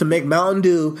Coca-Cola to make Mountain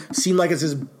Dew seem like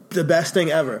it's the best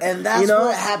thing ever. And that's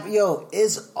what happened. Yo,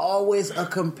 it's always a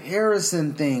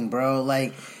comparison thing, bro.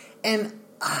 Like, and...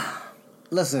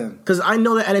 Listen. Because I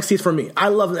know that NXT is for me. I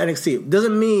love NXT.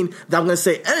 Doesn't mean that I'm going to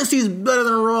say NXT is better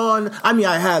than Raw. And, I mean,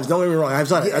 I have. Don't get me wrong. I've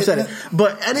said it.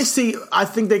 But NXT, I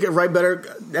think they get right better,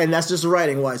 and that's just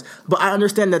writing-wise. But I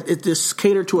understand that it is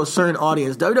catered to a certain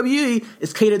audience. WWE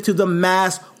is catered to the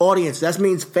mass audience. That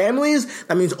means families.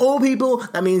 That means old people.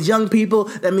 That means young people.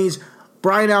 That means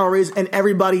Brian Alvarez and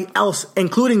everybody else,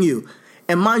 including you.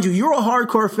 And mind you, you're a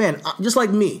hardcore fan, just like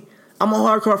me. I'm a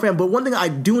hardcore fan, but one thing I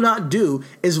do not do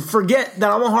is forget that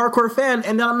I'm a hardcore fan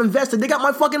and that I'm invested. They got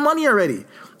my fucking money already.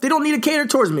 They don't need to cater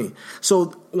towards me.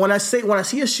 So when I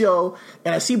see a show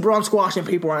and I see brawn squashing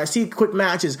people and I see quick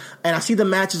matches and I see the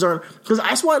matches are, because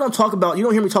that's why I don't talk about, you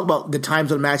don't hear me talk about the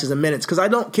times of the matches and minutes, because I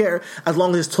don't care as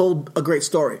long as it's told a great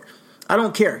story. I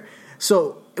don't care.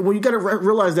 So when you got to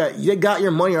realize that you got your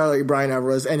money already, Brian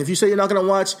Alvarez, and if you say you're not going to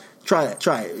watch, try it.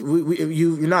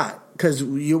 You're not. Because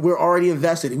we're already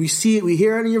invested. We see it. We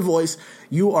hear it in your voice.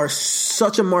 You are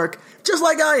such a mark, just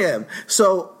like I am.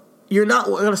 So you're not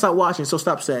going to stop watching. So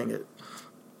stop saying it.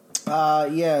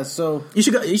 Yeah. So you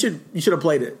should have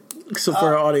played it. So for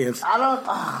our audience, I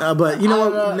don't. but you know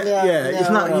what? It's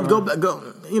not. You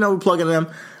go. You know, we're plugging them.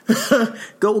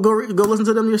 go listen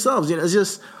to them yourselves. You know, it's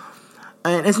just,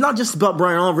 and it's not just about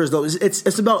Brian Alvarez though.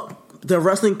 It's about the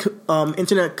wrestling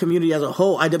internet community as a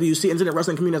whole. IWC internet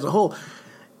wrestling community as a whole.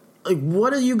 Like,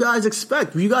 what do you guys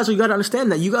expect? You got to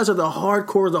understand that you guys are the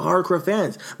hardcore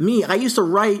fans. Me, I used to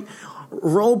write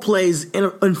role plays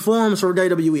in forums for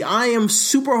WWE. I am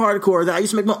super hardcore that I used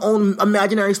to make my own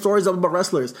imaginary stories up about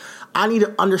wrestlers. I need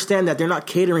to understand that they're not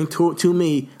catering to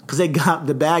me because they got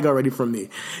the bag already from me.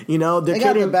 You know, they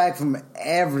got the bag from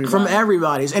everybody. From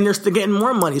everybody's, and they're still getting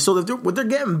more money. So if they're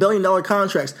getting $1 billion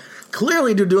contracts,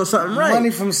 clearly they're doing something right.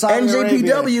 Money from Saudi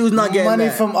Arabia. NJPW is not getting money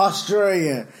that. From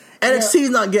Australia. NXT is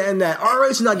not getting that. ROH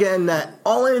is not getting that.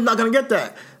 All in is not going to get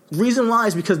that. Reason why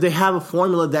is because they have a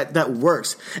formula that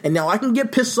works. And now I can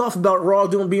get pissed off about Raw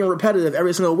being repetitive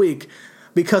every single week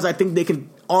because I think they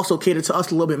can also cater to us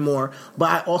a little bit more. But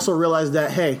I also realize that,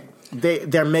 hey,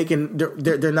 they're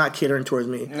not catering towards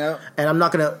me. No. And I'm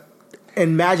not going to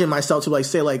imagine myself to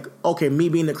say okay, me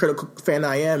being the critical fan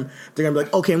I am, they're gonna be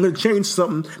like, okay, I'm gonna change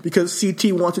something because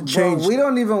CT wants to change. Bro, we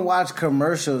don't even watch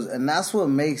commercials, and that's what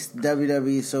makes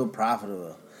WWE so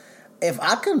profitable. If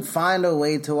I can find a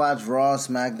way to watch Raw,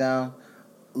 SmackDown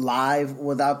live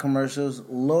without commercials,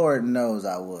 Lord knows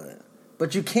I would.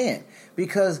 But you can't,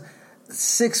 because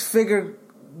 6-figure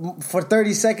for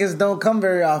 30 seconds don't come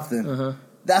very often. Uh-huh.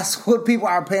 That's what people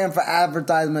are paying for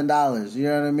advertisement dollars. You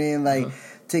know what I mean? Like. Uh-huh.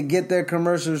 To get their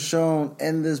commercials shown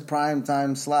in this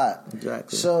primetime slot.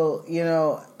 Exactly. So, you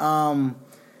know,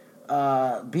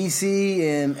 BC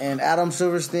and Adam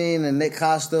Silverstein and Nick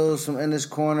Costos from In This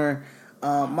Corner,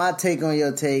 my take on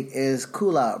your take is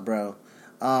cool out, bro.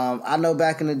 I know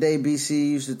back in the day,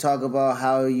 BC used to talk about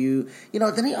how then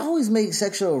they always make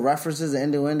sexual references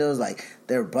and innuendos, like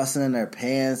they're busting in their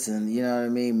pants and, you know what I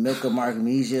mean, milk of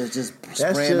magnesia is just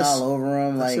spraying all over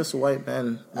them. That's just white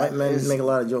men. White men make a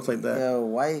lot of jokes like that.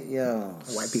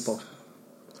 White people.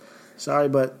 Sorry,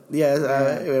 but we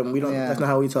don't. Yeah, that's not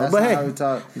how we talk. But hey,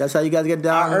 that's how you guys get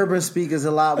down. Our urban speak is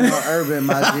a lot more urban,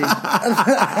 my G.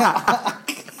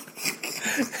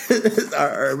 Our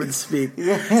urban speak.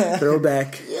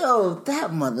 Throwback. Yo,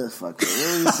 that motherfucker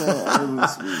really said urban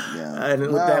speak, yo. And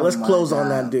with that, let's close on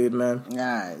that dude, man. All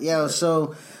right. Yo,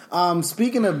 so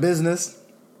speaking of business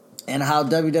and how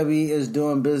WWE is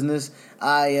doing business,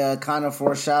 I kind of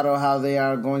foreshadow how they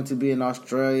are going to be in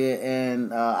Australia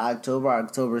in October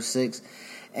 6th.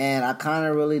 And I kind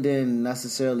of really didn't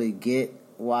necessarily get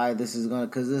why this is going to,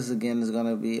 because this, again, is going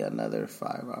to be another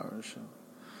 5-hour show.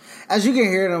 As you can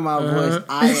hear it in my voice,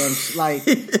 I am like,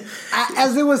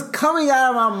 as it was coming out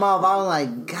of my mouth, I was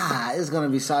like, God, it's gonna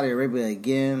be Saudi Arabia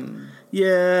again.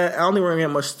 Yeah, I don't think we're gonna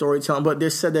get much storytelling, but they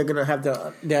said they're gonna have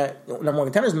that number one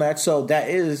contenders match, so that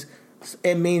is.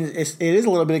 It means it is a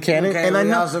little bit of canon, Okay, and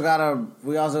we also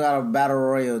got a battle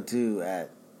royal too at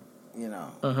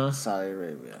Saudi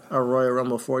Arabia, a Royal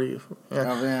Rumble 40. Yeah.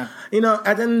 Oh, yeah. You know,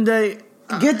 at the end of the day,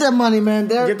 get that money, man.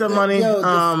 Get that money.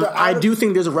 I do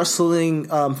think there's a wrestling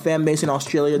fan base in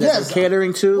Australia that they're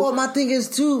catering to. Well, my thing is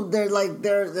too.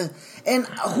 And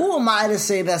who am I to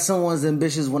say that someone's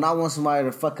ambitious when I want somebody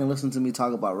to fucking listen to me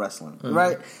talk about wrestling,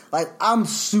 right? Like, I'm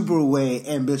super way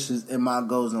ambitious in my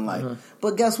goals in life.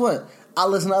 But guess what? I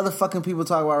listen to other fucking people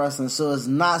talk about wrestling, so it's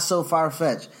not so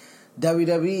far-fetched.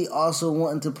 WWE also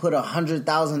wanting to put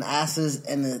 100,000 asses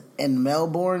in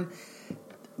Melbourne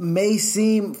may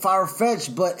seem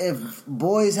far-fetched, but if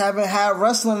boys haven't had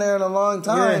wrestling there in a long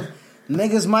time,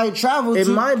 niggas might travel. It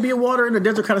might be a water in the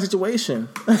desert kind of situation.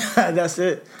 That's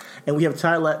it. And we have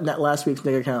tied that last week's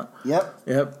nigga count. Yep.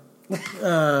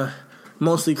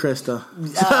 Mostly Krista.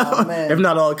 Oh, man. If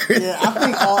not all Krista. Yeah, I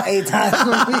think all 8 times.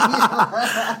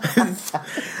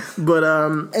 But,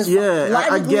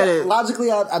 I get it.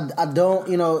 Logically, I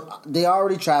don't, they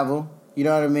already travel. You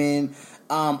know what I mean?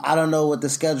 I don't know what the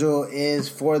schedule is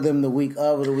for them the week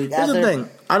of or the week after. Here's the thing.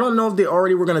 I don't know if they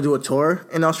already were going to do a tour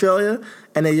in Australia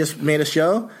and they just made a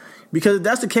show. Because if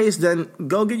that's the case, then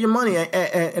go get your money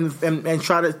and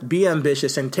try to be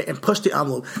ambitious and push the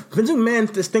envelope. Vince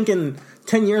McMahon is thinking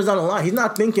 10 years down the line. He's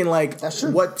not thinking like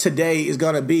what today is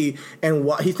going to be, and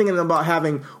what he's thinking about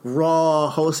having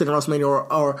Raw hosted in WrestleMania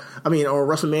or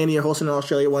WrestleMania hosted in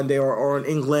Australia one day or in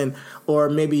England, or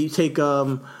maybe take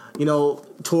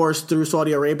tours through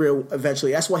Saudi Arabia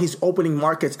eventually. That's why he's opening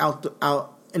markets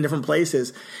out in different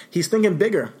places. He's thinking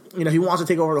bigger. He wants to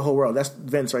take over the whole world. That's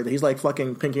Vince right there. He's like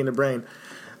fucking Pinky in the Brain.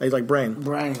 He's like Brain.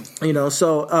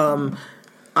 So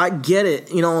I get it,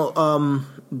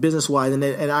 business-wise.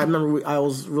 And I remember I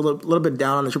was a little bit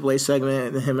down on the Triple H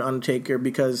segment and him and Undertaker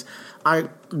because I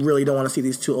really don't want to see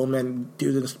these two old men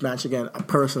do this match again,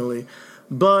 personally.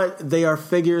 But they are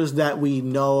figures that we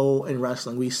know in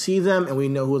wrestling. We see them and we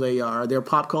know who they are. They're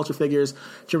pop culture figures.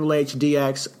 Triple H,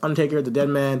 DX, Undertaker, the Dead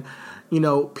Man.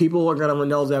 People are going to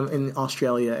know them in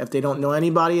Australia. If they don't know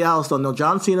anybody else, they'll know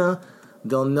John Cena,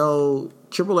 they'll know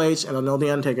Triple H, and they'll know The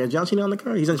Undertaker. John Cena on the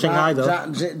card? He's in Shanghai,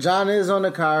 though. John is on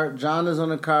the card. John is on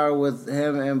the card with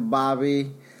him and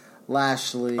Bobby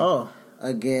Lashley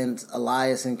against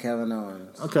Elias and Kevin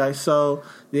Owens. Okay, so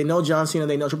they know John Cena,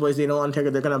 they know Triple H, they know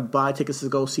Undertaker. They're going to buy tickets to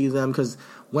go see them because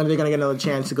when are they going to get another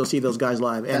chance to go see those guys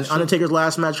live? And Undertaker's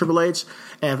last match, Triple H,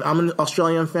 and if I'm an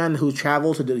Australian fan who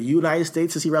traveled to the United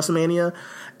States to see WrestleMania,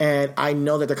 and I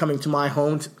know that they're coming to my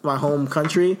home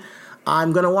country,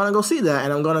 I'm going to want to go see that,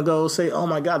 and I'm going to go say, oh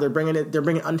my God, they're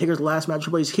bringing Undertaker's last match,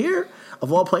 Triple H here,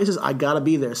 of all places, I got to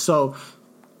be there. So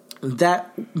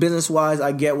that business-wise,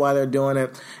 I get why they're doing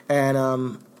it, and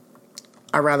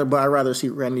I'd rather see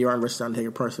Randy Orton versus Undertaker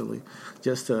personally,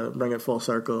 just to bring it full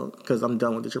circle, because I'm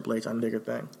done with the Triple H Undertaker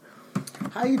thing.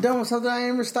 How you done with something I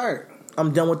didn't even start?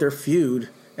 I'm done with their feud,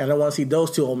 and I want to see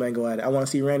those two old men go at it. I want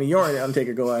to see Randy Orton and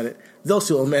Undertaker go at it. Those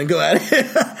two old men go at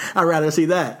it. I'd rather see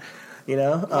that.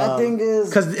 My thing is,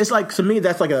 because it's like, to me,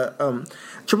 that's like a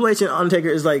Triple H and Undertaker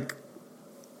is like,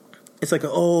 it's like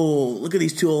look at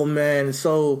these two old men.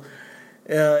 So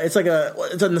it's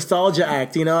a nostalgia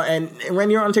act, and Randy Orton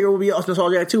and Undertaker will be a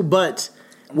nostalgia act too. But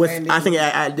with Randy, I think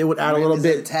it would add a little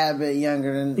bit. A tad bit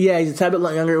younger than. Yeah, he's a tad bit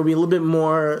younger. It would be a little bit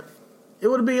more. It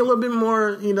would be a little bit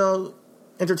more,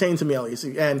 entertaining to me at least,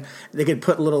 and they could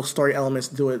put little story elements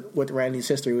into it with Randy's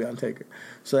history with Undertaker.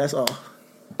 So that's all.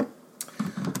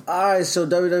 All right, so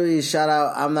WWE shout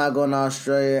out. I'm not going to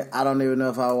Australia. I don't even know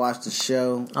if I'll watch the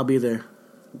show. I'll be there.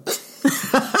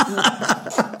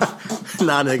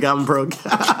 Nah, nigga, I'm broke.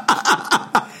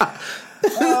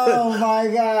 Oh my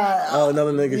God! Oh,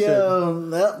 another nigga shit.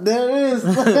 There it is.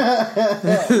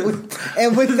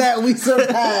 And with that, we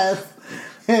surpassed.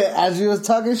 As you was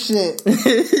talking shit,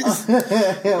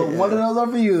 one of those are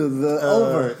for you. The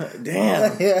over.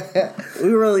 Damn. We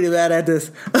really bad at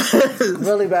this.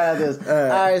 Really bad at this. All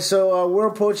right, so we're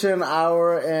approaching an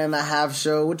hour and a half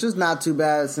show, which is not too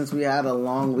bad since we had a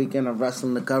long weekend of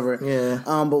wrestling to cover. Yeah.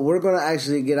 But we're gonna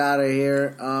actually get out of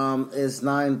here. It's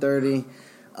 9:30.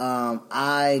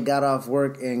 I got off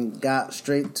work and got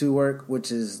straight to work,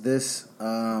 which is this.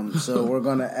 So we're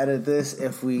going to edit this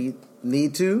if we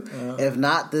need to. If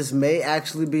not, this may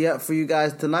actually be up for you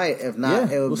guys tonight. If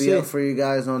not, it will be up for you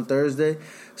guys on Thursday.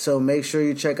 So make sure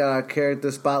you check out our character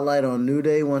spotlight on New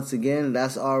Day once again.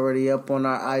 That's already up on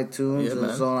our iTunes.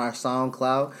 It's on our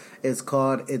SoundCloud. It's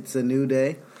called It's a New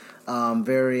Day.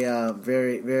 Very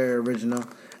original.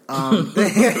 Bro,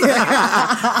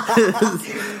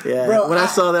 when I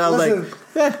saw that, I was like,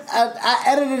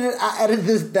 I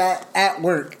edited that at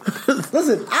work.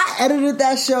 Listen, I edited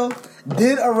that show,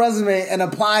 did a resume, and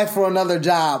applied for another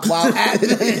job while at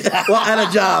a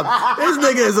job. This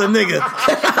nigga is a nigga.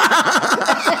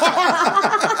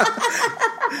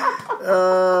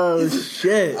 Oh,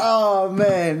 shit. Oh,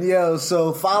 man. Yo,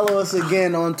 so follow us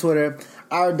again on Twitter,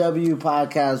 RW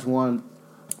Podcast 1.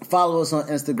 Follow us on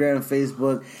Instagram,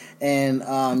 Facebook, and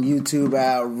YouTube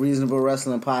at Reasonable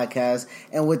Wrestling Podcast.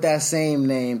 And with that same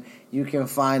name, you can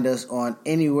find us on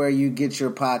anywhere you get your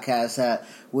podcasts at,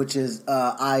 which is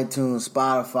iTunes,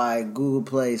 Spotify, Google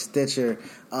Play, Stitcher.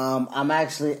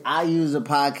 I use a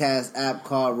podcast app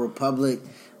called Republic,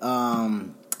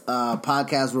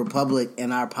 Podcast Republic,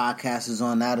 and our podcast is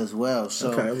on that as well.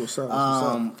 So, okay, what's up?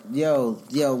 Yo,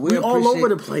 we're all over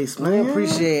the place, man. We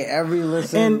appreciate every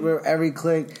listen, every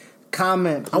click,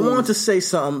 comment. Please. I wanted to say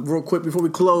something real quick before we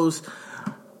close.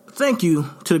 Thank you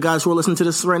to the guys who are listening to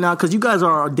this right now, because you guys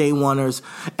are our day oneers,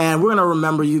 and we're gonna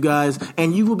remember you guys.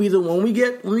 And you will be the when we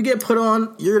get put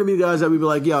on. You're gonna be the guys that we be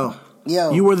like, yo,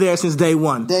 you were there since day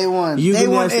one. Day one. Day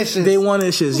one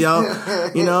issues, yo.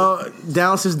 You know,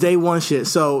 down since day one shit.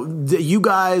 So you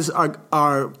guys are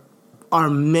our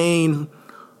main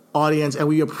audience, and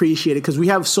we appreciate it because we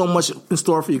have so much in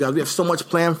store for you guys. We have so much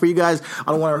planned for you guys.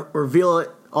 I don't want to reveal it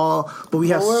all, but we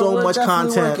have so much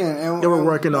content that we're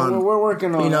working on. We're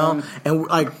working on, you know, and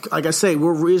like I say,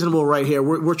 we're reasonable right here.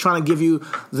 We're trying to give you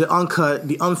the uncut,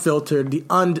 the unfiltered, the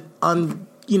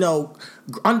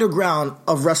underground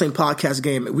of wrestling podcast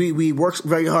game. We work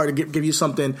very hard to give you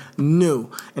something new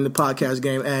in the podcast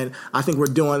game, and I think we're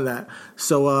doing that.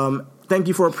 So thank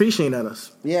you for appreciating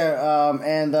us. Yeah,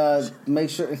 and make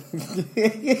sure.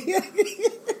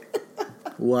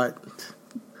 What?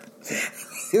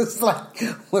 It's like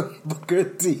when Booker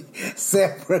T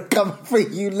said, "We're coming for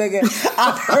you, nigga."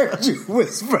 I heard you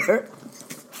whisper.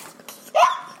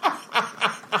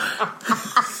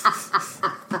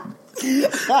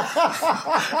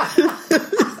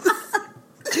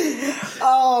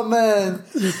 Oh man!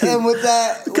 And with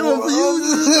that, coming for you.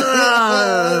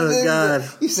 Oh God!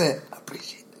 You said, "I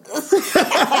appreciate it."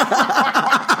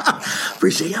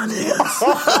 Appreciate y'all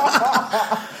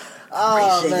niggas.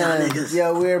 Oh man,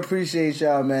 yo, we appreciate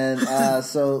y'all, man.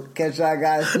 So catch y'all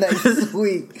guys next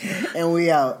week, and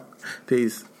we out.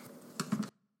 Peace.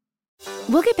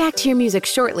 We'll get back to your music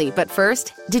shortly, but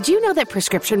first, did you know that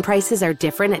prescription prices are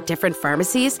different at different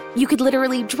pharmacies? You could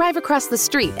literally drive across the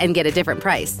street and get a different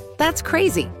price. That's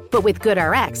crazy. But with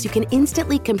GoodRx, you can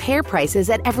instantly compare prices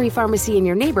at every pharmacy in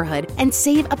your neighborhood and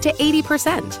save up to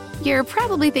 80%. You're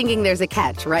probably thinking there's a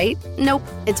catch, right? Nope.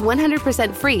 It's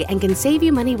 100% free and can save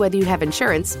you money whether you have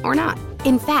insurance or not.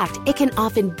 In fact, it can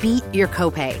often beat your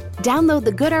copay. Download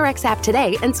the GoodRx app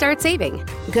today and start saving.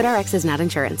 GoodRx is not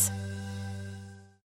insurance.